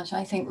you very much.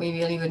 I think we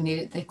really would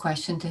need the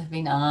question to have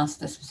been asked,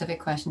 the specific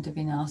question to have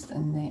been asked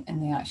in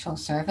the actual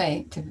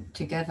survey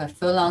to give a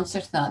full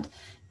answer to that.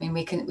 I mean,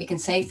 we can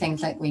say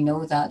things like we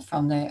know that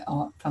from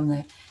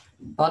the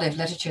body of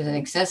literature that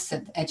exists,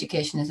 that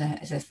education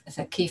is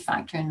a key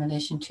factor in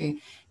relation to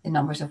the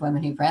numbers of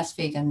women who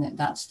breastfeed, and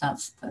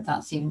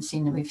that's even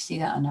seen, that we've seen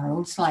that on our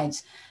own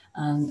slides,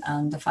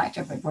 and the factor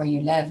of where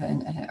you live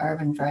in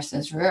urban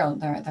versus rural,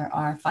 there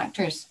are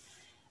factors.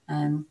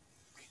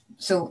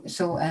 So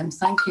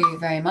thank you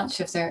very much.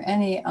 If there are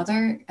any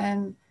other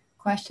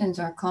questions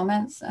or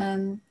comments?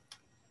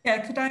 Yeah,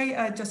 could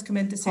I just come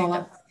in to say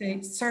that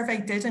the survey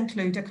did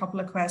include a couple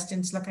of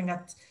questions looking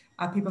at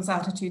people's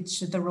attitudes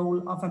to the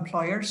role of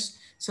employers.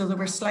 So there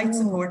was slight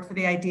support for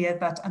the idea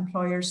that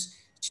employers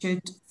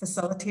should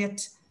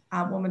facilitate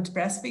women to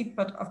breastfeed,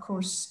 but of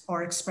course,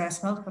 or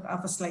express milk, but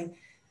obviously,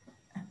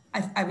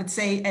 I would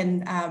say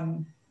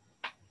in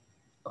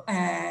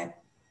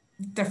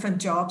different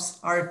jobs,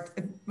 or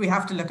we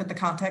have to look at the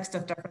context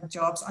of different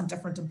jobs and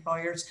different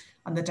employers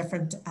and the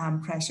different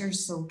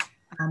pressures. So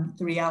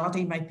the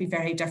reality might be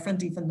very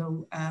different, even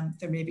though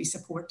there may be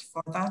support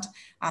for that.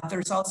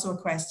 There's also a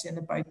question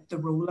about the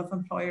role of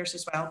employers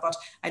as well, but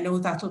I know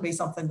that will be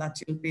something that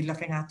you'll be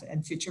looking at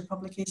in future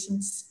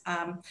publications.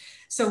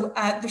 So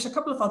there's a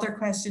couple of other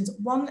questions.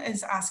 One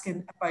is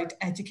asking about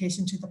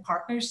education to the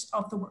partners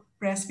of the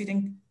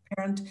breastfeeding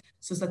parent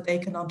so that they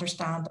can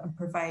understand and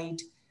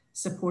provide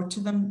support to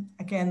them.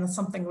 Again, that's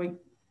something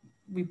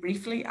we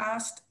briefly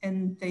asked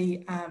in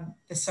the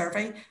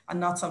survey, and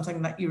not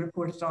something that you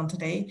reported on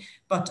today.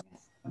 But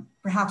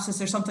perhaps is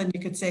there something you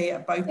could say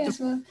about?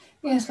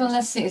 Yes, well,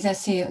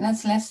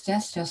 let's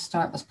just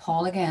start with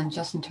Paul again,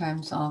 just in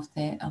terms of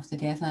the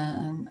data,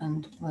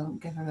 and we'll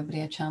give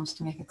everybody a chance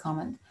to make a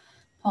comment.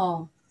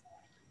 Paul.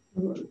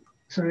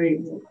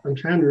 Sorry, I'm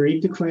trying to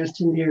read the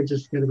question here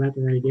just to get a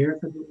better idea.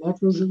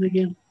 What was it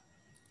again?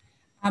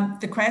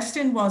 The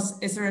question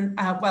was, is there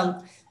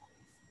well,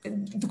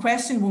 the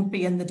question won't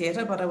be in the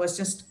data, but I was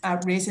just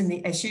raising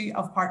the issue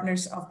of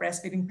partners of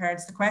breastfeeding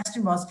parents. The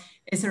question was,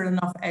 is there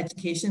enough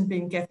education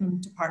being given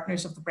to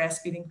partners of the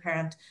breastfeeding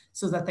parent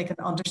so that they can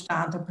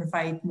understand and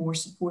provide more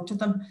support to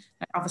them?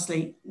 Now,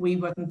 obviously, we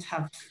wouldn't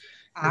have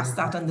asked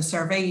that in the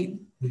survey,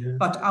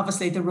 but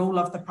obviously the role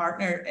of the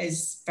partner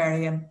is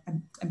very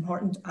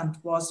important, and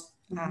was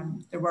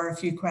there were a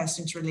few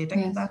questions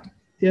relating to that.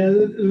 Yeah,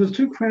 there was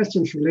two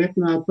questions relating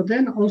to that, but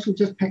then also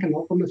just picking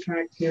up on the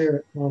fact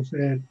here of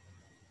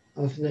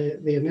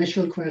the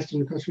initial question,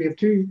 because we have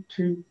two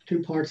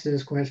parts to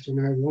this question.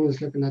 One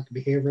is looking at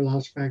the behavioural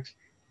aspects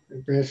of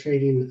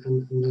breastfeeding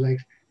and the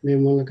likes, and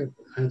then one look at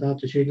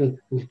attitudinal,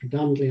 and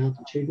predominantly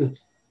attitudinal.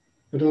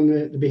 But on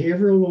the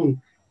behavioural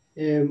one,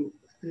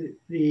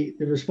 the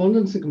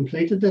respondents that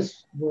completed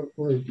this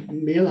were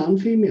male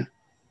and female,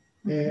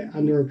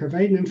 and they were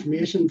providing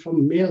information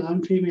from male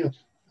and female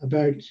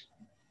about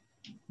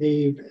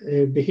the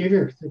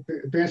behaviour, the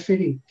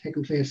breastfeeding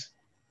taking place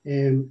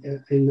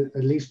in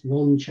at least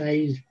one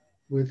child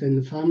within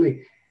the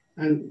family.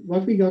 And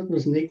what we got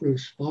was an equal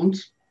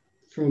response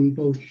from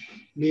both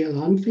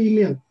male and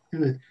female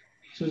in it.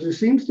 So there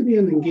seems to be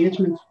an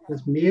engagement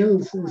with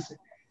males is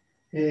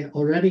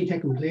already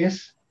taking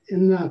place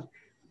in that.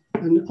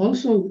 And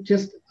also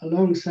just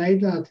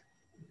alongside that,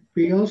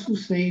 we also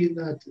see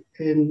that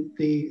in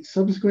the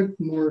subsequent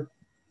more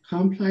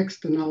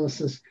complex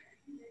analysis,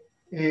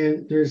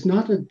 there's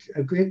not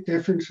a great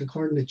difference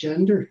according to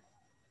gender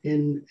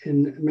in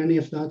many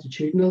of the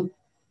attitudinal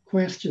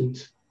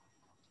questions.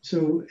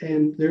 So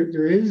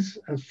there is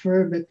a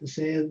fair bit to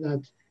say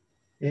that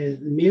the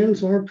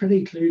males are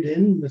pretty clued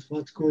in with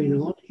what's going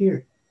on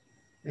here.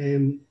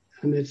 And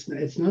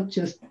it's not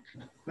just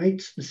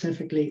quite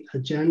specifically a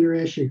gender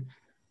issue.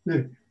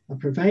 Now, a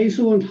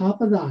proviso on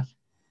top of that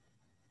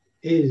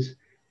is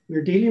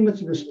we're dealing with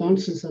the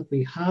responses that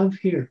we have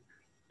here.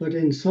 But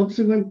in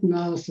subsequent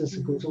analysis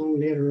that goes on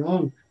later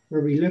on,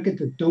 where we look at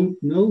the don't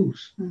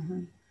knows,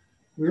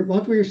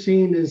 what we're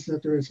seeing is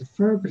that there is a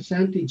fair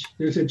percentage,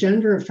 there's a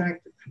gender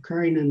effect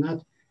occurring in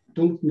that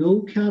don't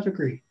know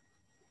category.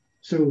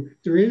 So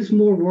there is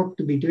more work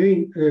to be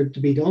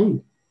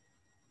done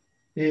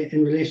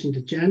in relation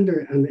to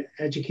gender and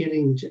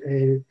educating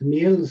the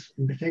males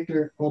in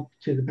particular up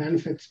to the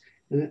benefits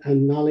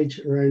and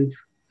knowledge around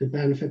the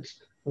benefits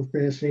of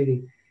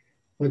breastfeeding.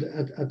 But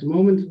at the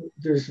moment,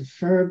 there's a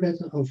fair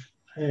bit of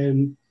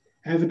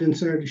evidence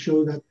there to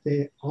show that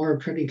they are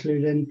pretty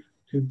clued in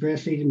to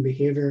breastfeeding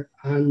behaviour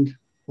and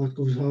what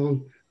goes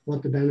on,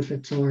 what the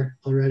benefits are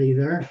already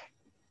there.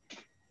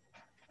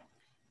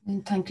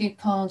 Thank you,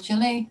 Paul.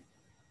 Julie?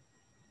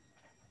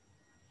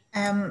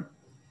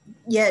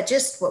 Yeah,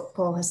 just what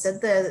Paul has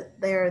said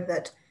there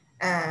that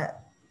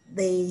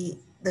the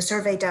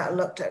survey data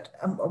looked at,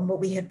 and what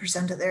we had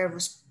presented there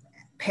was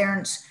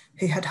parents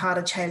who had had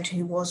a child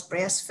who was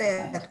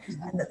breastfed,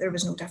 and that there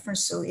was no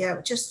difference. So yeah,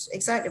 just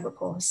exactly what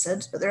Paul has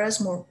said, but there is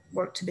more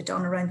work to be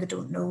done around the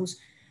don't knows.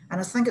 And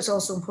I think it's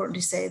also important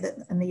to say that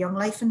in the Young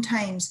Life and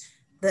Times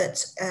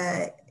that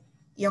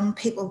young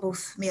people,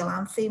 both male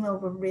and female,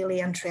 were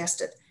really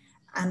interested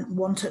and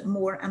wanted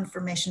more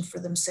information for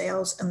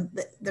themselves. And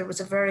there was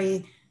a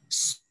very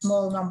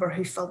small number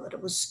who felt that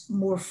it was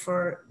more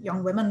for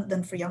young women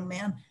than for young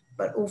men.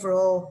 But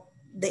overall,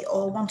 they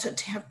all wanted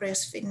to have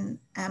breastfeeding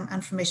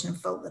information and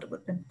felt that it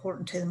would be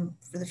important to them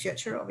for the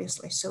future,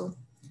 obviously. So,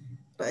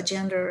 but a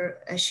gender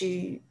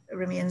issue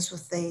remains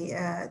with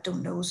the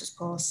don't knows, as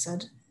Paul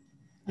said.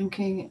 Thank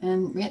you.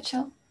 And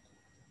Rachel?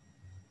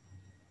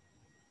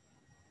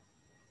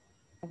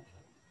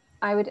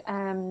 I would,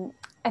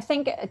 I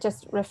think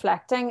just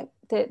reflecting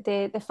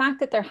the fact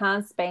that there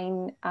has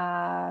been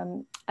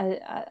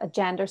a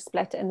gender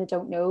split in the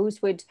don't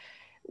knows would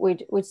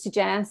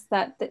suggest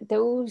that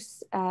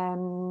those,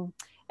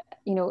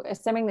 you know,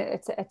 assuming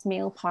that it's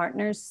male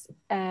partners,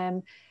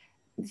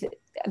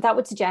 that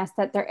would suggest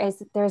that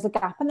there's a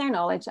gap in their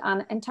knowledge.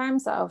 And in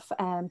terms of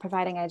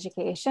providing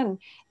education,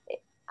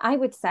 I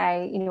would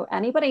say, you know,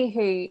 anybody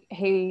who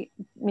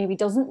maybe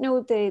doesn't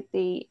know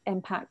the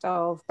impact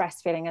of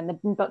breastfeeding and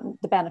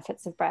the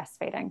benefits of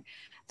breastfeeding,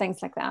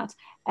 things like that,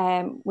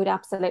 would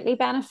absolutely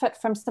benefit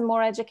from some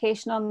more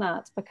education on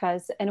that.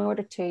 Because in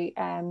order to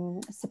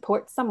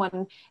support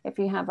someone, if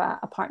you have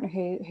a partner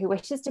who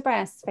wishes to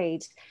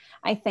breastfeed,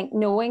 I think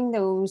knowing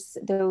those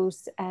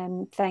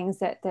things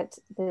that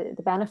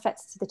the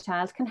benefits to the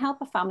child can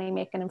help a family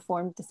make an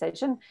informed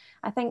decision.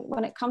 I think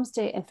when it comes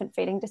to infant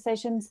feeding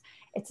decisions,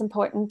 it's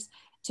important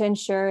to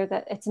ensure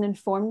that it's an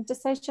informed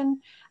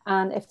decision.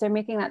 And if they're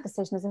making that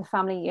decision as a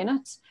family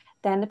unit,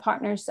 then the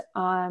partners,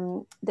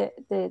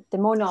 the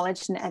more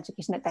knowledge and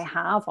education that they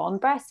have on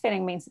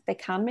breastfeeding means that they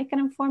can make an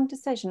informed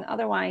decision.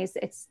 Otherwise,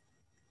 it's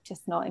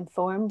just not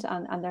informed,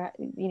 and they're,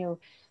 you know.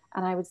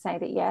 And I would say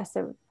that yes,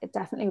 it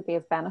definitely would be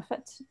of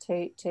benefit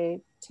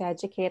to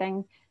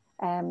educating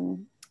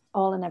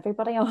all and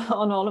everybody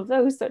on all of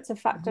those sorts of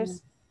factors.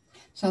 Mm-hmm.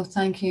 So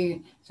thank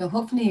you. So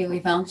hopefully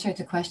we've answered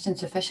the question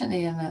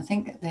sufficiently, and I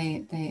think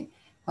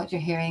what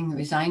you're hearing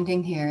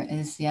resounding here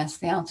is yes,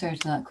 the answer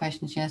to that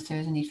question is yes, there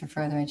is a need for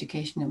further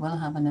education. It will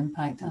have an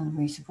impact, and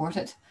we support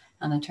it.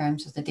 And in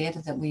terms of the data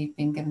that we've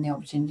been given the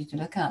opportunity to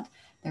look at,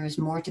 there is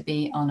more to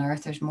be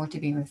unearthed, there's more to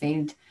be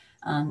revealed,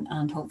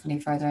 and hopefully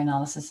further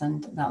analysis,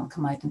 and that will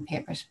come out in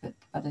papers.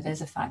 But it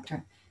is a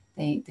factor.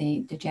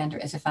 The gender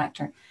is a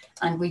factor,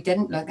 and we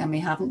didn't look, and we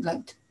haven't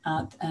looked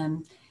at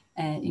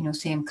you know,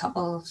 same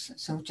couples.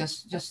 So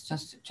just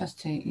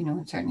to, you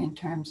know, certainly in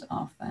terms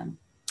of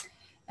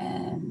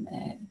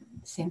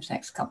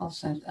same-sex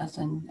couples, as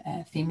in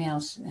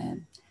females,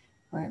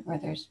 where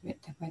there's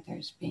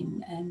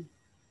been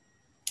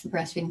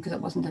breastfeeding, because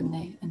it wasn't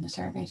in the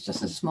surveys.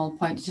 Just as a small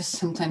point, just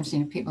sometimes,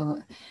 you know,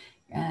 people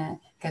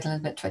get a little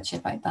bit twitchy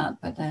about that,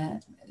 but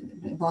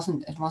it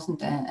wasn't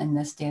in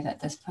this data at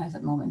this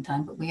present moment in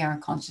time. But we are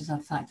conscious of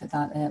the fact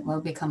that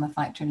will become a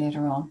factor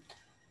later on.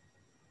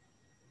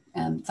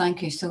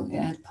 Thank you. So,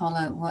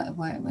 Paula, what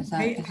was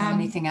that? Is there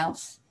anything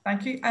else?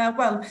 Thank you.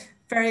 Well,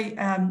 very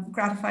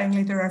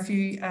gratifyingly, there are a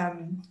few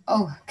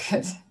oh,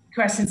 good.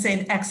 questions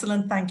saying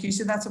excellent, thank you.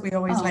 So that's what we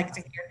always like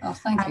to hear. Oh,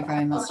 thank you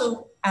very much.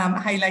 Also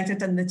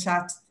highlighted in the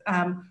chat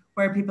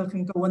where people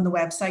can go on the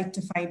website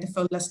to find a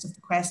full list of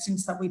the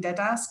questions that we did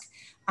ask.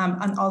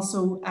 And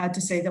also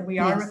to say that we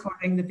are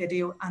recording the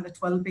video, and it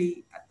will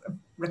be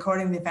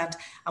recording the event,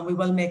 and we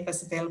will make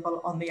this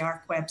available on the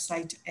ARC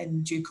website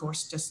in due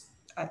course. Just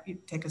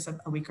take us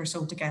a week or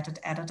so to get it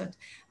edited,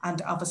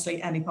 and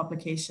obviously any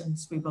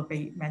publications we will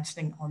be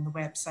mentioning on the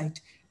website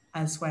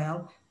as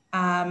well.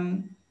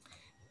 A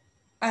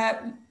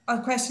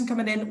question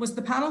coming in: was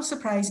the panel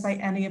surprised by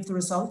any of the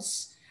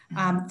results?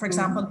 For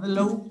example, the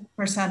low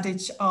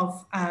percentage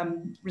of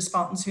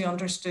respondents who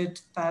understood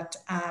that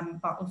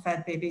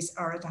bottle-fed babies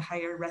are at a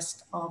higher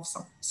risk of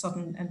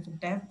sudden infant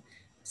death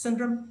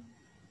syndrome.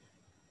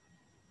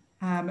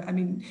 I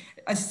mean,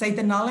 as I say,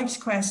 the knowledge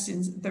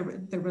questions,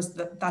 there was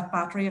that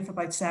battery of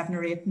about 7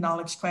 or 8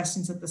 knowledge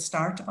questions at the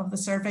start of the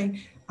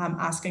survey,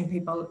 asking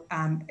people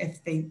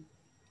if they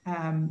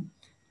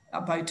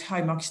about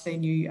how much they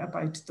knew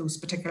about those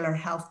particular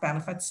health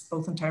benefits,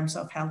 both in terms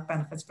of health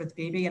benefits for the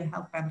baby and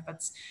health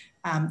benefits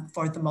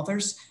for the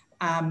mothers.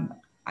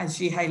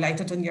 As you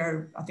highlighted in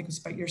your, I think it was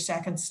about your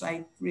second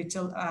slide,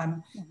 Rachel,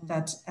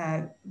 that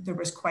there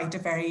was quite a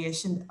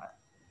variation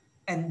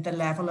in the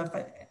level of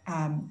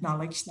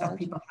knowledge that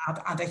people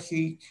had, and a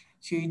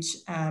huge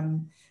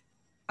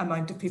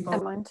amount of people,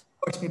 of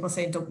course, people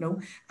saying don't know.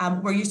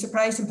 Were you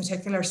surprised in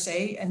particular,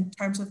 say, in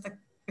terms of the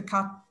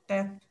cot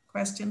death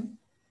question?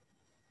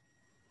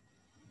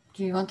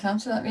 Do you want to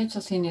answer that,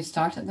 Rachel? Seeing you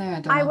started there, I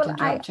don't want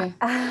to interrupt you.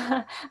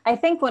 I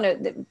think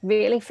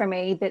really for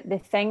me, the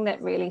thing that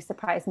really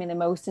surprised me the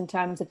most in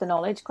terms of the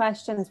knowledge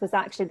questions was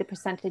actually the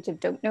percentage of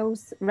don't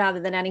knows rather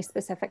than any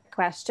specific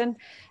question.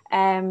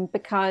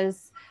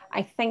 Because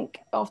I think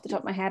off the top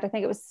of my head, I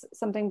think it was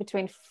something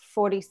between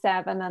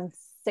 47 and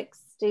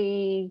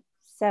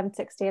 67,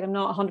 68, I'm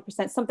not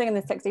 100%, something in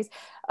the 60s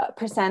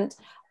percent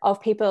of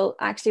people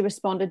actually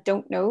responded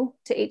don't know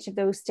to each of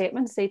those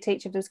statements, to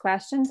each of those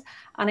questions.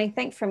 And I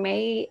think for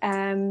me,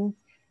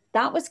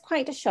 that was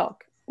quite a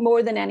shock,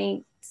 more than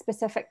any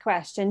specific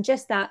question,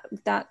 just that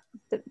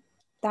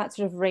sort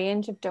of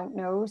range of don't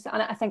knows.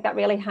 And I think that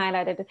really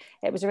highlighted,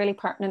 it was a really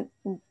pertinent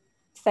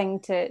thing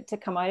to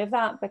come out of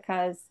that,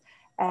 because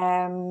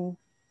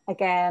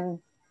again,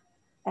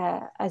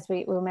 as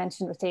we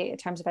mentioned with in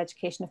terms of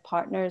education of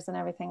partners and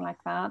everything like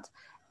that,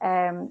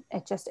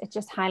 it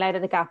just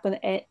highlighted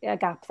a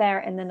gap there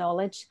in the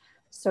knowledge.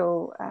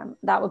 So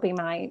that would be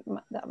my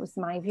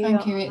view.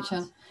 Thank you,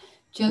 Rachel.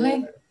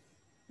 Julie?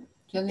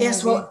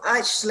 Yes, well,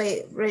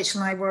 actually,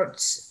 Rachel and I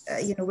worked,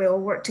 we all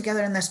worked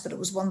together in this, but it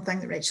was one thing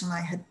that Rachel and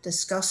I had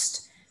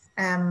discussed,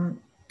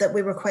 that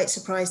we were quite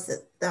surprised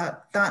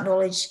that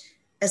knowledge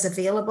is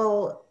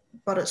available,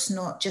 but it's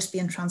not just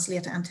being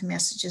translated into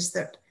messages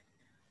that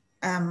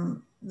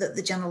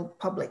the general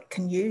public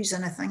can use.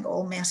 And I think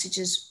all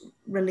messages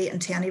relating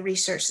to any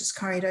research that's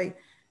carried out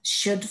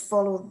should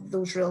follow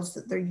those rules,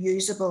 that they're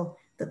usable,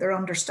 that they're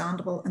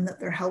understandable, and that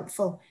they're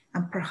helpful.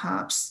 And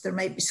perhaps there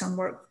might be some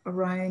work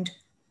around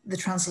the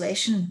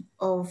translation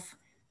of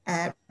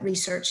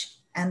research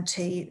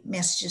into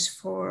messages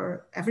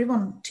for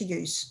everyone to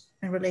use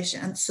in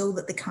relation, and so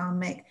that they can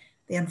make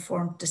the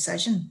informed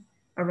decision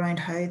around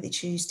how they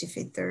choose to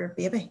feed their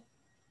baby.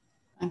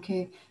 Thank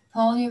you.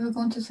 Paul, you were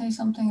going to say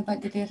something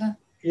about the data?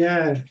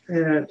 Yeah,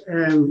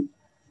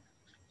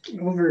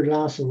 over a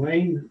glass of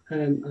wine,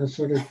 I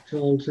sort of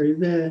trawled through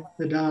the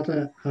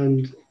data,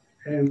 and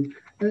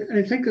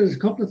I think there's a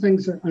couple of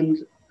things,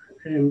 and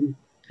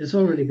it's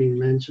already been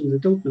mentioned. The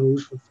don't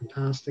knows were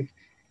fantastic.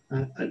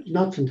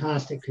 Not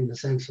fantastic in the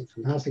sense of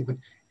fantastic, but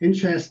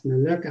interesting to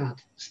look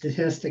at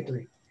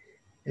statistically,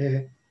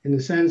 in the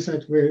sense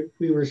that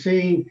we were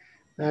seeing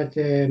that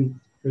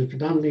there's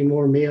predominantly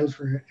more males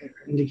were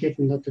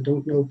indicating that they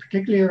don't know,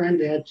 particularly around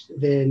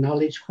the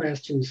knowledge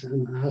questions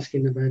and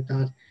asking about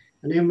that.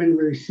 And then when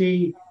we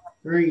see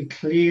very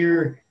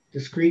clear,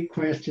 discrete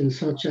questions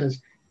such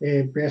as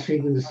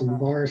breastfeeding is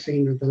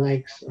embarrassing or the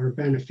likes are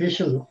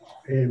beneficial,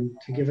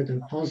 to give it a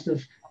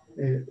positive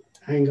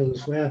angle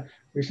as well,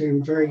 we're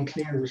seeing very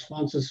clear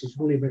responses. There's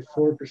only about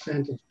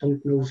 4% of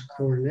don't knows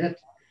correlate.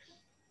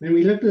 When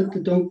we looked at the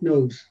don't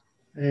knows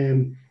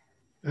and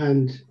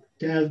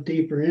delve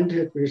deeper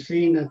into it, we're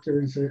seeing that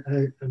there's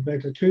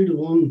about a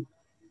 2-to-1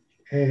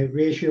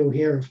 ratio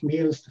here of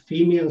males to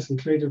females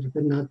included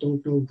within that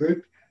don't know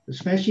group,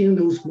 especially in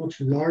those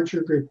much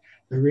larger group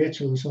that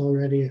Rachel has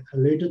already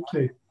alluded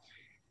to.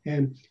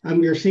 And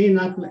we're seeing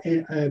that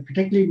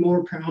particularly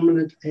more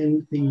prominent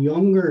in the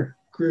younger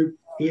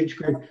age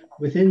group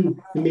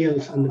within the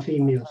males and the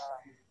females.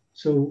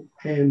 So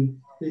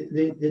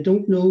the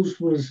don't knows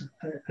was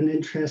an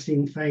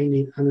interesting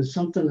finding, and it's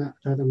something that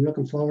I'm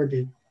looking forward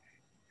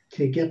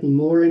to getting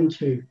more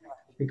into,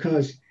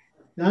 because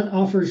that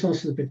offers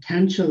us the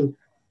potential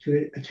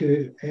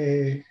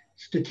to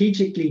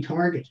strategically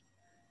target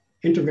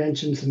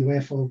interventions in the way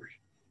forward,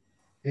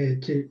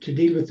 to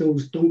deal with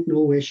those don't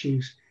know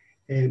issues,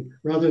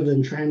 rather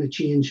than trying to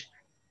change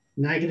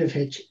negative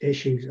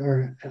issues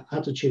or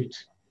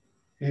attitudes.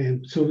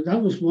 So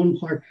that was one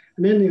part.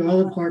 And then the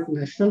other part, and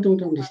I still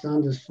don't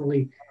understand this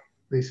fully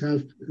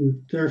myself,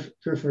 and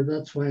therefore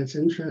that's why it's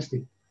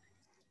interesting,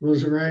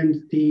 was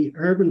around the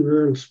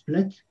urban-rural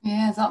split.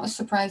 Yeah, that was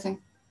surprising.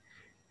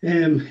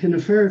 In a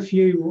fair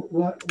few,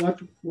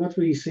 what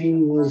we've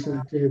seen was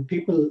that the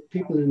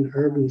people in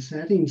urban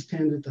settings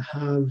tended to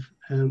have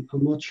a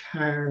much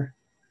higher,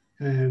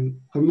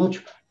 or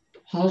much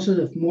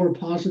more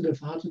positive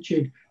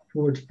attitude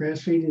towards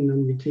breastfeeding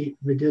than we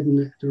did in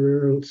the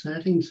rural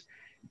settings.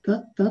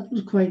 That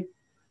was quite,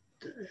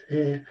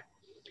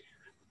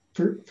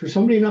 for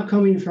somebody not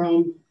coming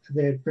from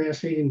the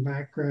breastfeeding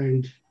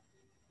background,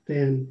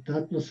 then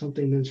that was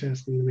something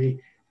interesting to me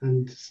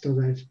and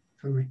stood out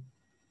for me.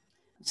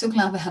 I'm so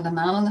glad we had a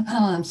man on the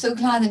panel. I'm so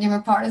glad that you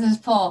were part of this,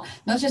 Paul,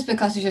 not just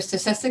because of your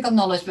statistical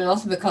knowledge, but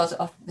also because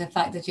of the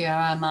fact that you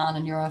are a man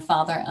and you're a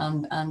father,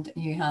 and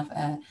you have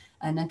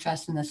an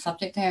interest in this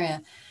subject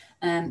area.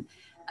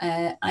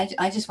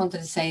 I just wanted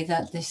to say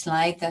that the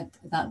slide,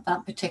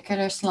 that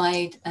particular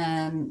slide,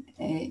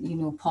 you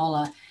know,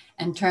 Paula,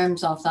 in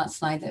terms of that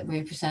slide that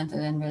we presented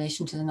in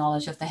relation to the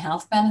knowledge of the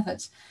health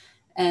benefits,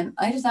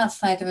 out of that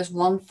slide, there was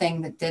one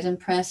thing that did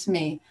impress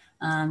me,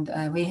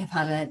 and we have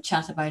had a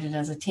chat about it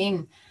as a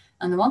team.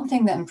 And the one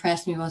thing that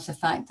impressed me was the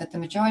fact that the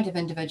majority of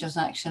individuals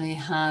actually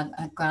had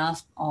a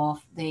grasp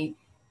of the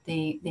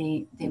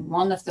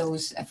one of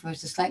those, if it was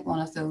to select one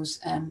of those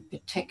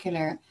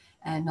particular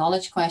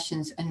knowledge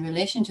questions in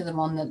relation to the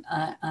one that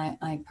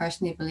I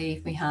personally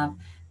believe we have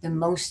the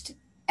most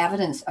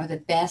evidence, or the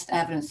best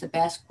evidence, the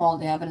best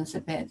quality evidence,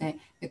 the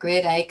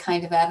grade A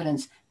kind of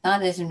evidence,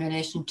 that is in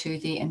relation to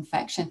the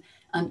infection.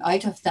 And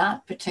out of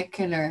that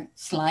particular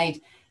slide,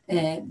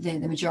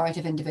 the majority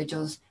of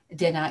individuals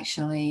did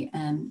actually,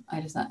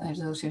 out of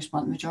those who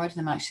responded, the majority of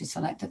them actually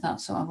selected that.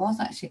 So I was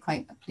actually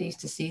quite pleased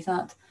to see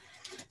that.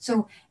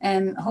 So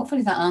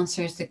hopefully that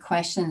answers the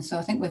question. So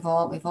I think we've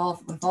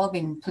all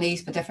been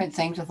pleased with different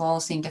things. We've all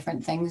seen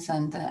different things,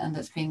 and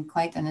it's been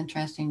quite an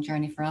interesting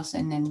journey for us,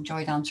 and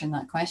enjoyed answering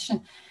that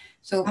question.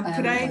 So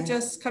could I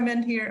just come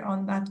in here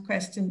on that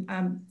question,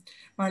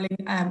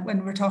 Marlene?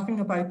 When we're talking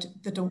about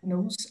the don't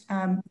knows,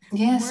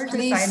 yes, we're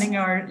please. Designing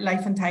our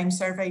Life and Time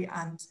survey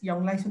and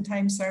Young Life and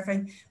Time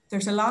survey.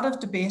 There's a lot of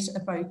debate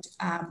about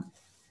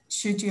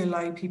should you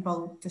allow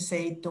people to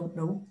say don't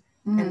know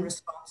in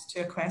response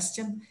to a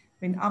question.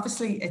 I mean,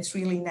 obviously, it's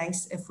really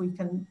nice if we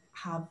can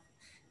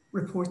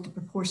report the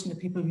proportion of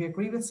people who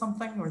agree with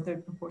something, or the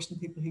proportion of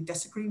people who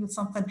disagree with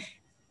something.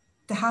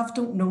 To have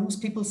don't knows,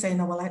 people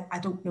saying, oh, well, I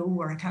don't know,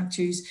 or I can't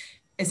choose,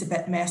 is a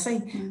bit messy.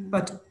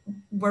 But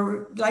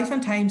Life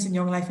and Times and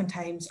Young Life and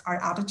Times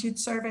are attitude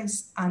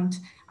surveys. And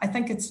I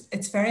think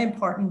it's very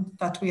important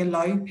that we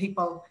allow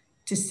people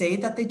to say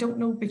that they don't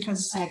know,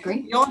 because I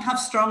agree. We all have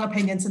strong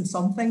opinions in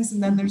some things,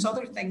 and then there's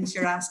other things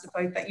you're asked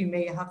about that you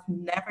may have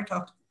never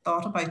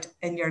thought about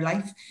in your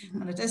life.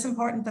 And it is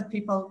important that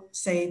people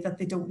say that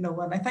they don't know.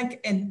 And I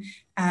think in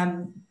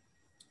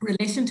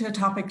relation to a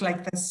topic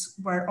like this,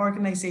 where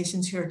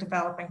organisations who are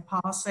developing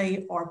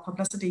policy or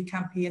publicity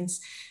campaigns,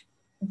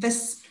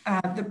 this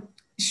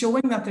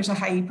showing that there's a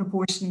high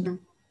proportion of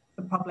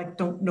the public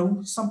don't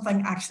know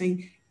something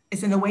actually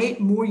is in a way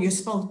more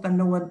useful than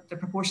knowing the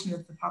proportion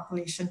of the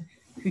population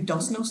who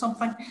does know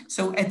something.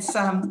 So it's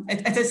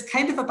it is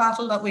kind of a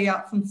battle that we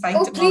often fight.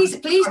 Oh, please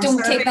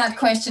don't take that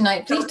question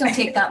out. Please don't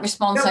take that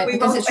response out,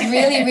 because it's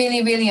really,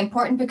 really, really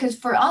important. Because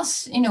for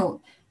us, you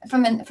know,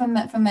 from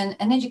an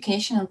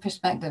educational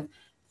perspective,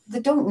 the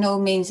don't know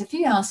means if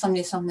you ask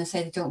somebody something they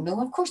say they don't know,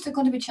 of course they're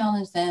going to be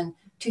challenged then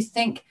to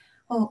think,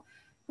 well,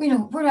 you know,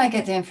 where do I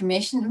get the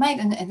information? It might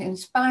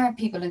inspire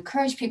people,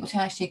 encourage people to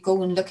actually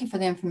go and looking for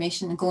the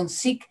information and go and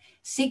seek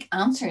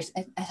answers.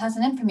 It has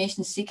an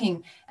information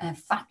seeking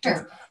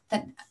factor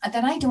that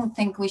I don't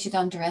think we should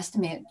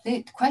underestimate.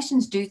 The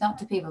questions do that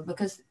to people,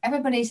 because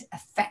everybody's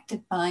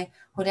affected by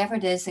whatever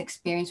it is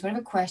experience,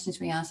 whatever questions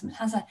we ask them.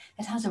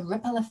 It has a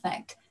ripple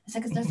effect. It's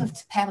like a little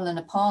pebble in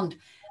a pond,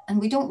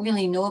 and we don't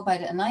really know about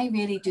it. And I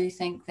really do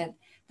think that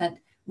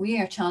we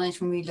are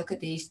challenged when we look at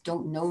these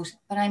don't knows,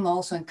 but I'm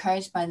also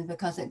encouraged by them,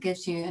 because it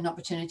gives you an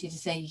opportunity to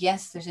say,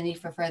 yes, there's a need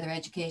for further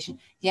education.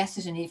 Yes,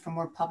 there's a need for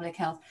more public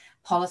health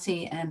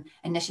policy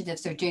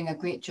initiatives. They're doing a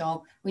great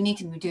job. We need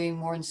to be doing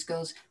more in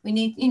schools. We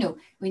need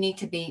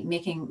to be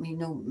making,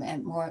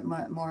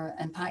 more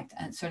impact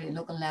at sort of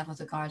local level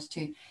with regards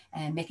to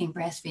making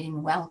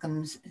breastfeeding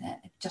welcomes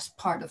just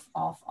part of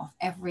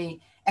every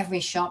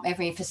shop,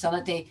 every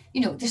facility.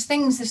 You know, there's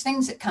things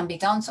that can be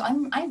done. So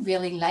I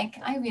really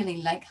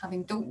like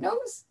having don't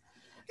knows.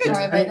 Good.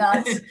 Sorry about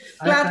that.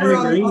 Glad we're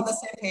on the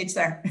same page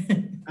there.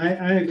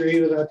 I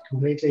agree with that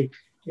completely.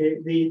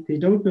 The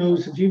don't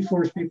knows, if you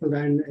force people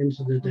down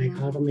into the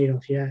dichotomy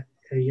of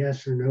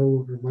yes or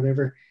no or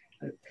whatever,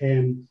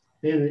 then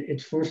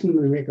it's forcing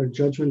them to make a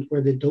judgment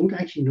where they don't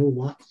actually know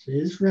what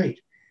is right.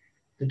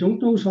 The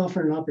don't knows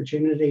offer an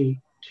opportunity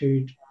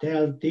to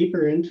delve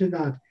deeper into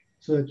that,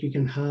 so that you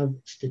can have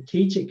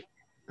strategic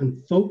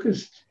and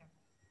focused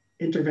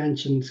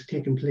interventions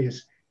taking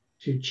place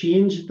to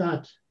change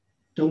that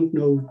don't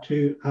know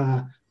to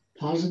a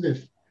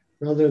positive,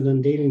 rather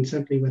than dealing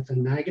simply with a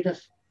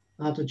negative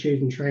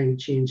attitude and trying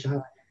to change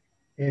that.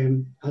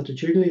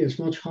 Attitudinally, it's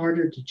much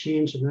harder to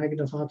change a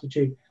negative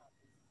attitude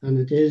than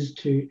it is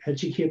to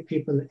educate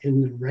people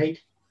in the right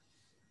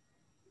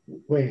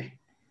way.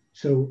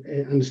 So,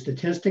 and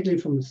statistically,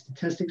 from a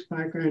statistics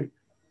background,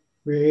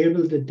 we're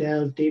able to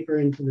delve deeper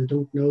into the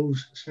don't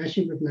knows,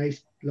 especially with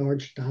nice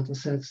large data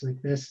sets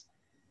like this,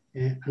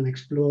 and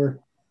explore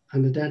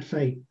and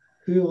identify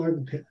who are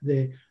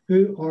the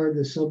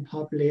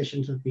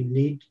subpopulations that we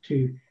need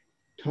to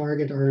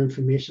target our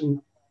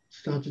information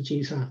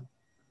strategies at.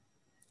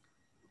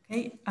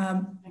 Okay,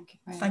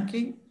 thank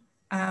you.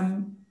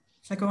 Shall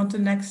I go on to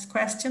the next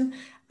question?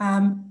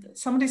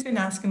 Somebody's been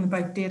asking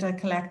about data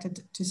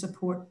collected to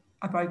support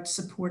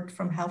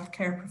from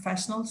healthcare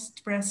professionals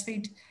to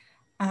breastfeed.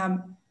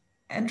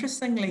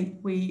 Interestingly,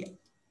 we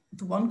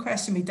the one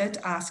question we did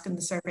ask in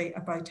the survey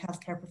about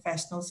healthcare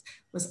professionals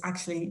was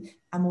actually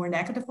a more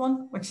negative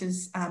one, which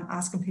is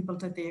asking people,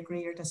 did they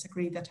agree or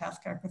disagree that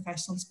healthcare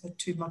professionals put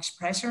too much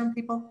pressure on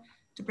people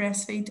to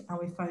breastfeed? And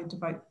we found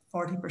about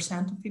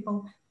 40% of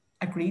people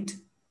agreed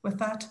with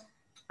that.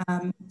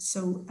 I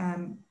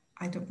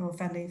don't know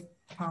if any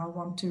panel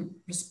want to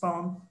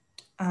respond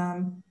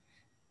in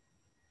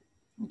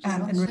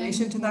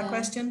relation to that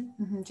question.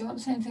 Do you want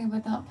to say anything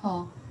about that,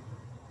 Paul?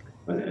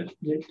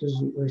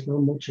 There's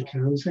not much I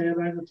can say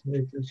about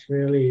it. It's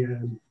really,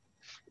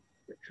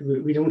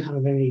 we don't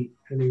have any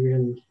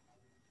real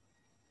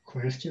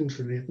questions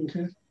relating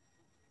to it.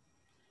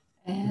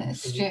 A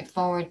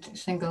straightforward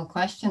single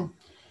question.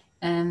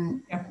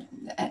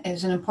 It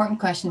was an important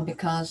question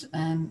because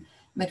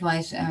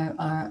midwives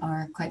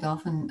are quite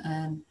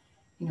often,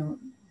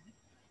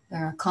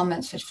 there are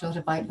comments which float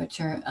about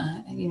which are,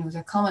 there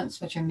are comments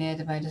which are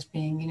made about us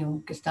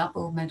being,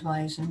 Gestapo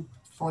midwives and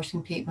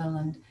forcing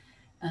people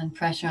and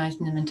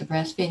pressurizing them into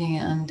breastfeeding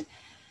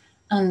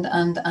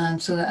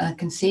and so that I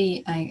can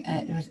see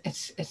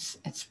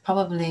it's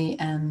probably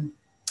to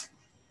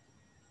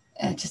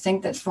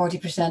think that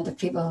 40% of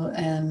people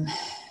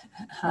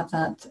have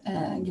that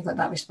you've got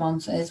that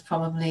response is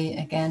probably,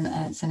 again,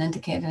 it's an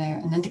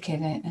indicator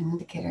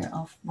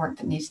of work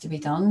that needs to be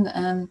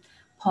done.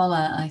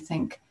 Paula, I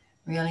think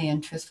really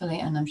and truthfully,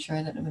 and I'm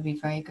sure that it would be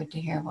very good to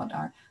hear what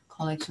our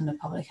colleagues in the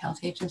Public Health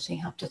Agency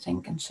have to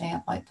think and say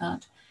about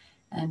that,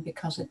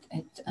 because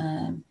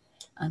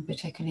and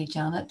particularly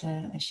Janet,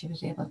 she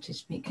was able to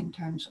speak in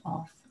terms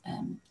of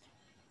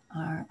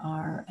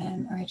our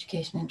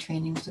education and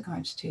training with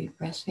regards to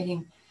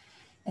breastfeeding.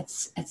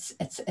 It's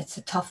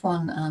a tough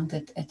one, and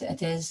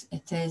it is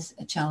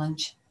a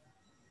challenge.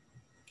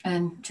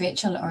 And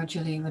Rachel or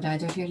Julie, would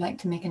either of you like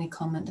to make any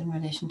comment in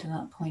relation to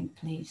that point,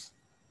 please?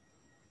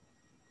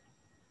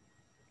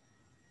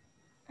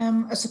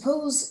 I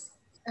suppose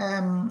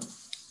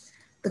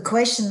the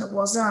question that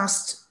was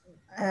asked,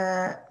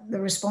 the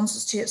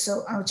responses to it.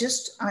 So I'm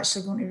just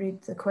actually going to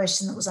read the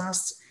question that was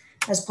asked.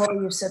 As Paul,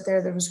 you've said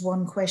there was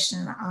one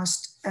question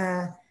asked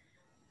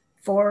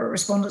for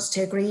respondents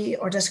to agree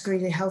or disagree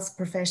that health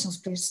professionals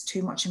place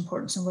too much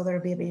importance on whether a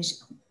baby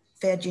is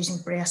fed using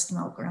breast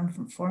milk or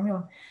infant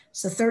formula.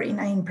 So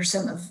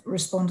 39% of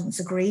respondents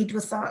agreed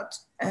with that,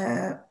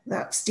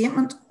 that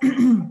statement.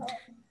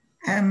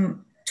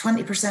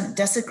 20%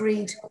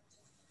 disagreed,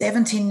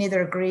 17%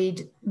 neither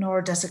agreed nor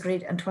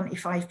disagreed, and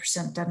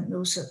 25% didn't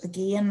know. So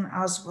again,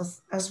 as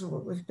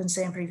what we've been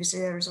saying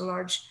previously, there's a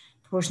large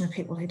proportion of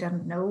people who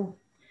didn't know.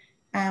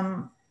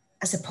 I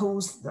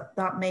suppose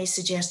that may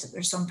suggest that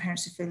there's some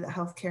parents who feel that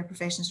healthcare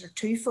professionals are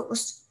too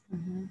focused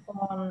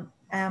on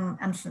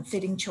infant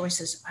feeding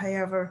choices.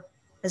 However,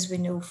 as we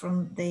know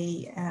from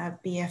the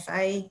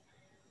BFI,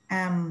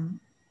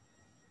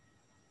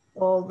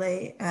 all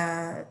the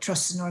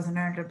trusts in Northern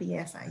Ireland are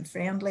BFI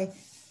friendly,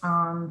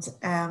 and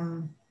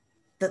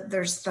that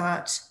there's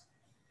that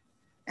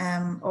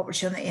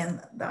opportunity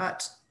and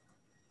that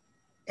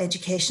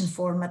education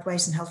for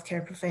midwives and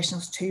healthcare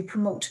professionals to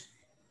promote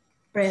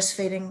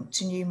breastfeeding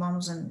to new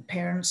mums and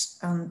parents,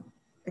 and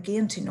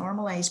again to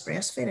normalise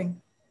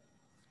breastfeeding.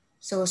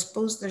 So I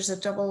suppose there's a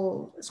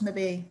double, it's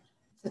a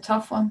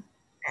tough one.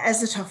 It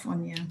is a tough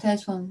one, yeah. It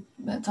is one,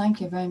 but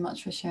thank you very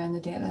much for sharing the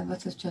data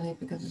with us, Julie,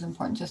 because it's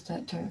important just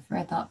to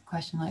read that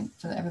question out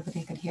so that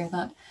everybody could hear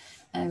that.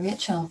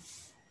 Rachel,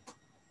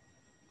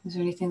 is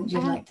there anything that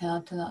you'd like to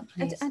add to that,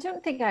 please? I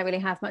don't think I really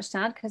have much to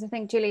add, because I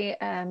think Julie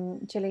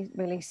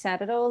really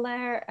said it all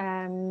there.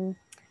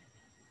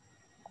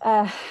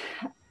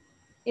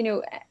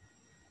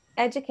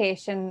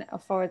 Education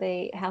for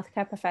the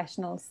healthcare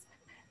professionals.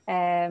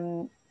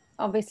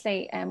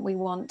 Obviously, we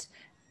want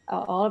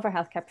all of our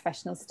healthcare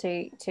professionals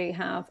to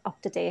have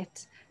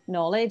up-to-date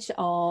knowledge,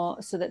 so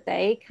that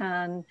they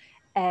can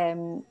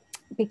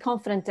be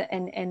confident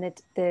in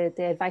the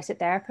advice that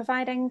they're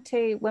providing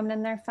to women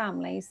and their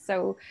families.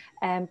 So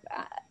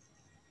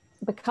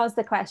because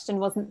the question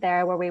wasn't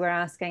there where we were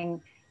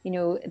asking,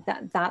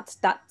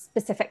 that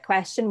specific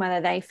question, whether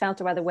they felt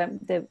or whether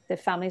the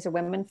families or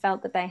women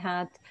felt that they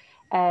had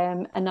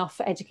enough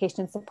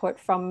education and support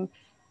from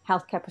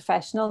healthcare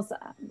professionals,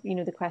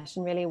 the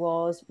question really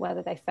was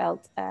whether they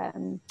felt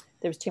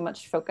there was too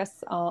much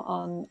focus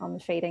on the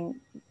feeding,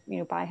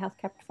 by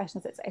healthcare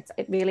professionals.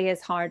 It really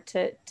is hard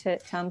to answer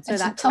that question.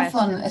 It's a tough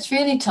one. It's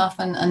really tough,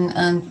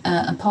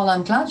 and Paula,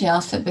 I'm glad you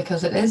asked it,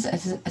 because it's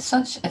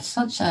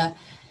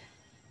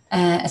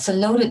a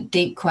loaded,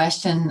 deep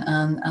question,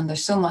 and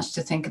there's so much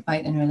to think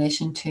about in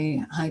relation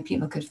to how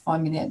people could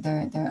formulate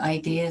their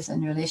ideas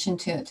in relation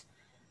to it.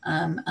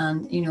 And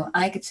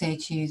I could say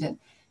to you that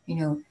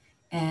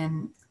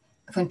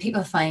when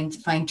people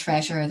find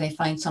treasure, they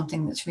find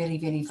something that's really,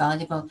 really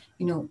valuable,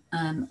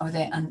 or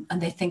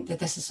they think that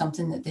this is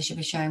something that they should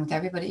be sharing with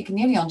everybody. You can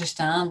nearly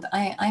understand.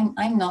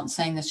 I'm not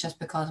saying this just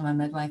because I'm a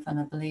midwife and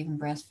I believe in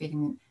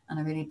breastfeeding, and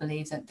I really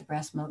believe that the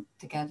breast milk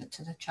to get it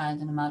to the child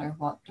in no matter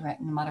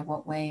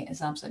what way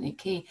is absolutely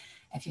key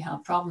if you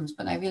have problems.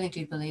 But I really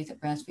do believe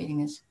that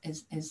breastfeeding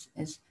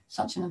is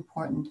such an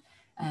important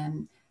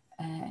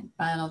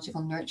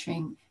biological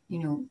nurturing, you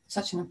know,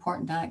 such an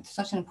important act,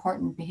 such an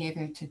important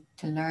behavior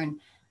to learn.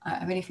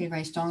 I really feel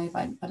very strongly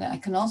about it, but I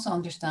can also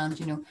understand,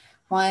 you know,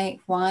 why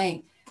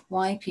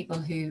people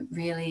who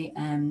really,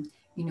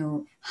 you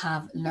know,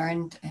 have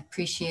learned,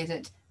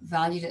 appreciated,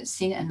 valued it,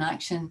 seen it in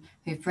action,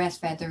 who've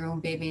breastfed their own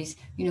babies,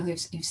 you know, who've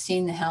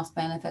seen the health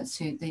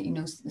benefits, you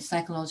know, the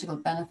psychological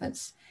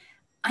benefits.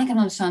 I can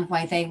understand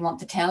why they want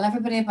to tell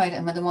everybody about it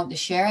and why they want to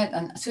share it.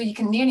 And so you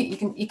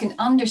can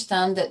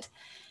understand it.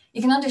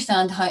 You can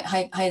understand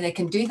how they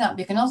can do that. But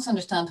you can also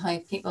understand how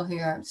people who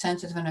are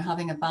sensitive and are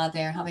having a bad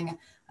day, or having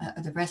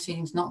the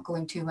breastfeeding's not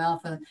going too well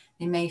for them,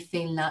 they may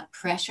feel that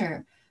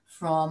pressure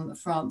from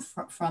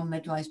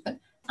midwives. But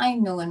I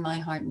know in my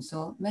heart and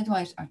soul,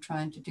 midwives are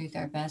trying to do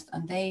their best,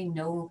 and they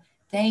know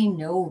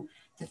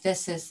that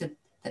this is that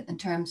in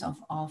terms of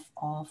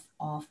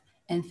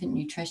infant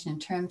nutrition, in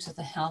terms of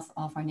the health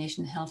of our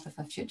nation, the health of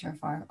the future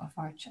of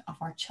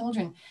our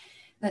children,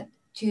 that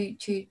to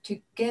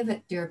give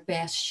it your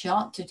best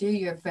shot, to do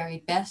your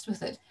very best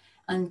with it,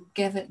 and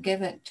give it,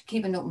 to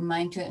keep an open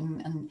mind to it,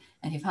 and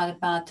if you've had a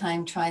bad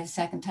time, try the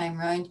second time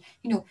round.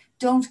 You know,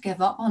 don't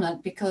give up on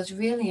it, because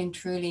really and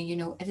truly, you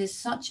know, it is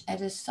such an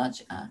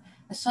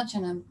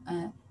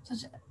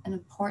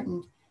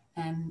important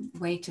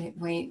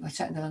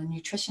certainly the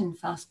nutrition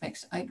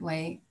aspects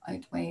outweigh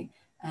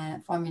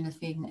formula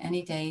feeding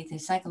any day, the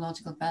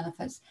psychological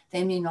benefits, the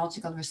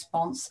immunological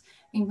response.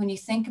 I mean, when you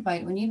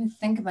even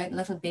think about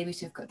little babies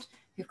who've got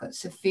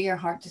severe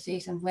heart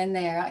disease, and when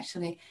they are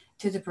actually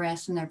to the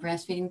breast and they're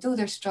breastfeeding, though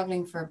they're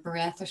struggling for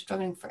breath, they're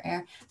struggling for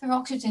air, their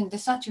oxygen, the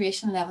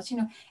saturation levels, you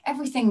know,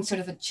 everything sort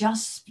of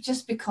adjusts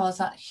just because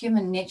that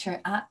human nature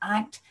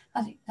act,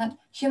 that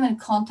human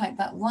contact,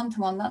 that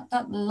one-to-one,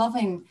 that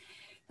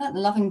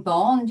loving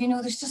bond, you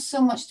know, there's just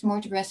so much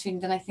more to breastfeeding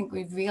than I think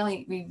we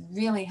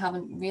really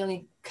haven't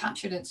really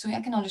captured it. So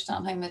I can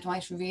understand how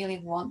midwives really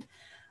want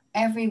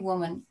every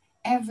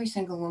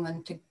single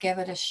woman to give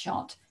it a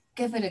shot,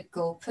 give it a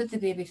go, put the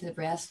baby to the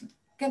breast,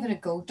 give it a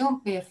go.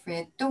 Don't be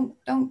afraid. Don't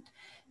you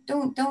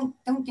know,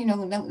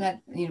 don't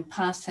let, you know,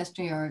 past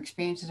history or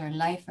experiences or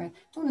life, or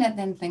don't let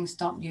them things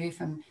stop you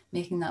from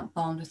making that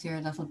bond with your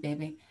little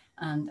baby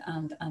and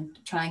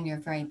trying your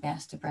very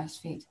best to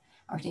breastfeed,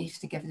 or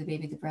to give the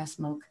baby the breast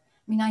milk.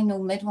 I mean, I know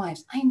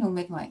midwives, I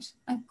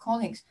have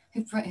colleagues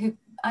who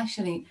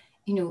actually,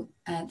 you know,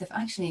 they've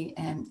actually,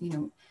 you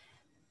know,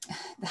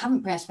 they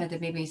haven't breastfed their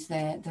babies,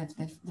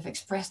 they've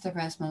expressed their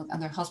breast milk,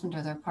 and their husband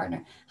or their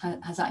partner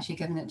has actually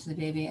given it to the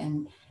baby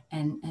in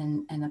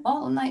a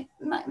bottle. And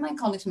my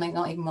colleagues might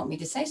not even want me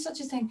to say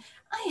such a thing.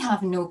 I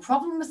have no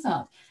problem with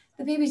that.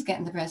 The baby's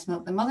getting the breast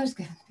milk, the mother's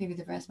giving the baby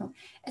the breast milk.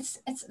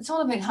 It's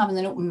all about having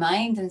an open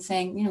mind and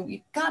saying, you know,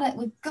 we've got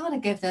to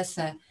give this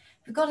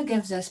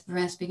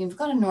breastfeeding, we've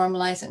got to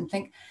normalize it and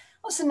think,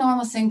 what's the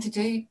normal thing to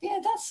do? Yeah,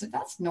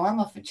 that's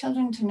normal for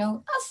children to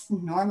know. That's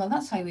normal.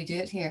 That's how we do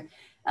it here.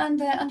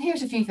 And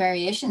here's a few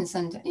variations,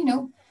 and you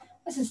know,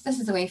 this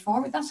is the way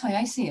forward. That's how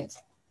I see it.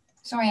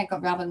 Sorry, I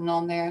got rabbiting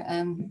on there,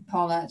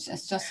 Paula.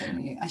 It's just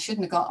I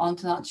shouldn't have got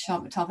onto that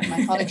topic.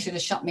 My colleague should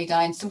have shut me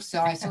down. So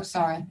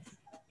sorry.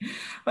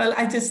 Well,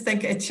 I just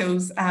think it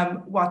shows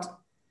what,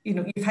 you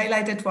know, you've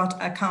highlighted what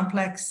a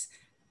complex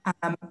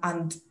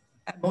and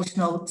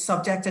emotional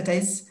subject it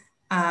is,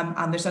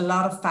 and there's a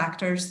lot of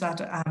factors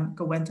that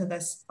go into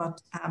this,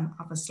 but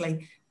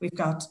obviously we've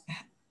got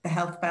the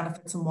health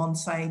benefits on one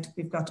side,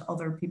 we've got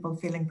other people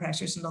feeling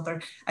pressures on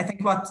other. I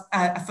think what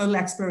a full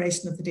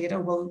exploration of the data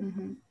will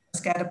us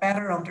get a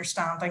better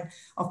understanding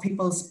of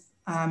people's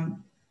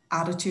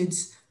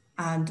attitudes,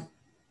 and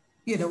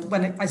you know,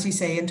 when it, as you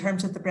say, in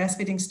terms of the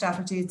breastfeeding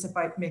strategy, it's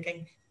about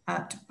making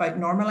about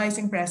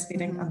normalizing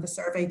breastfeeding, and the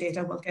survey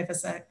data will give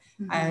us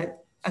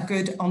a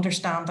good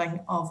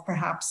understanding of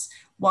perhaps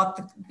what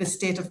the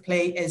state of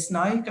play is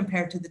now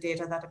compared to the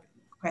data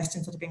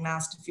questions that have been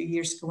asked a few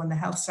years ago in the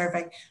health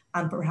survey,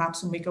 and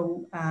perhaps when we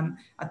go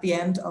at the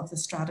end of the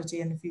strategy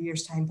in a few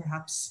years' time,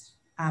 perhaps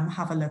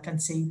have a look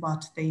and see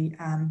what the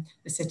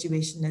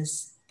situation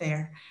is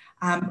there.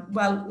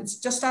 Well, it's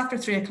just after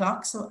 3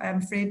 o'clock, so I'm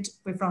afraid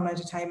we've run out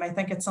of time. I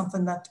think it's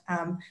something that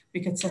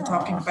we could sit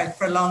talking about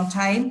for a long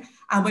time.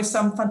 And we've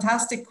some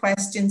fantastic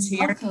questions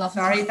here.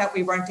 Sorry that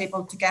we weren't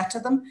able to get to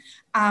them.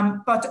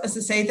 But as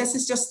I say, this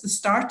is just the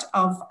start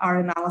of our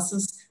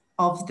analysis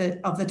of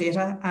the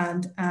data,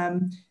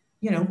 and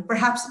you know,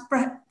 perhaps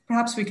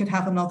we could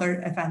have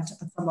another event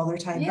at some other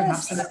time,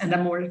 yes, perhaps in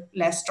a more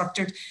less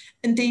structured.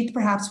 Indeed,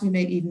 perhaps we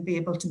may even be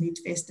able to meet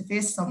face to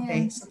face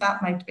someday. Yeah. So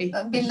that might be.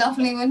 That'd be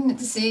lovely, wouldn't it,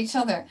 to see each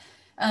other?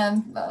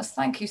 Well,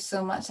 thank you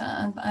so much.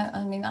 And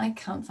I mean, I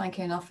can't thank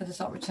you enough for this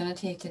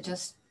opportunity to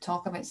just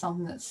talk about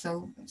something that's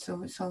so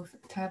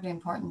terribly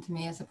important to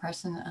me as a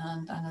person,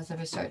 and as a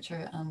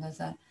researcher, and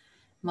as a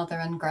mother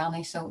and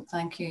granny. So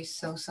thank you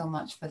so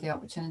much for the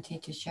opportunity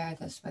to share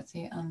this with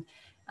you, and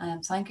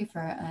thank you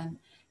for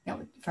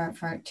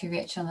to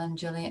Rachel and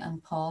Julie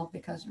and Paul,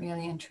 because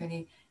really and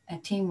truly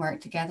teamwork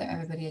together,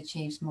 everybody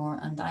achieves more.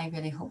 And I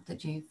really hope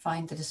that you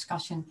find the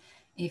discussion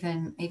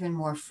even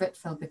more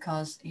fruitful,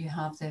 because you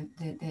have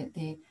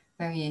the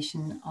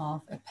variation of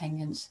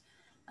opinions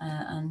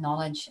and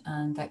knowledge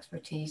and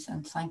expertise.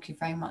 And thank you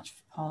very much,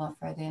 Paula,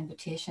 for the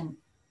invitation.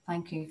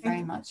 Thank you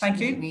very much. Thank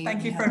you.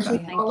 Thank you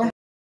for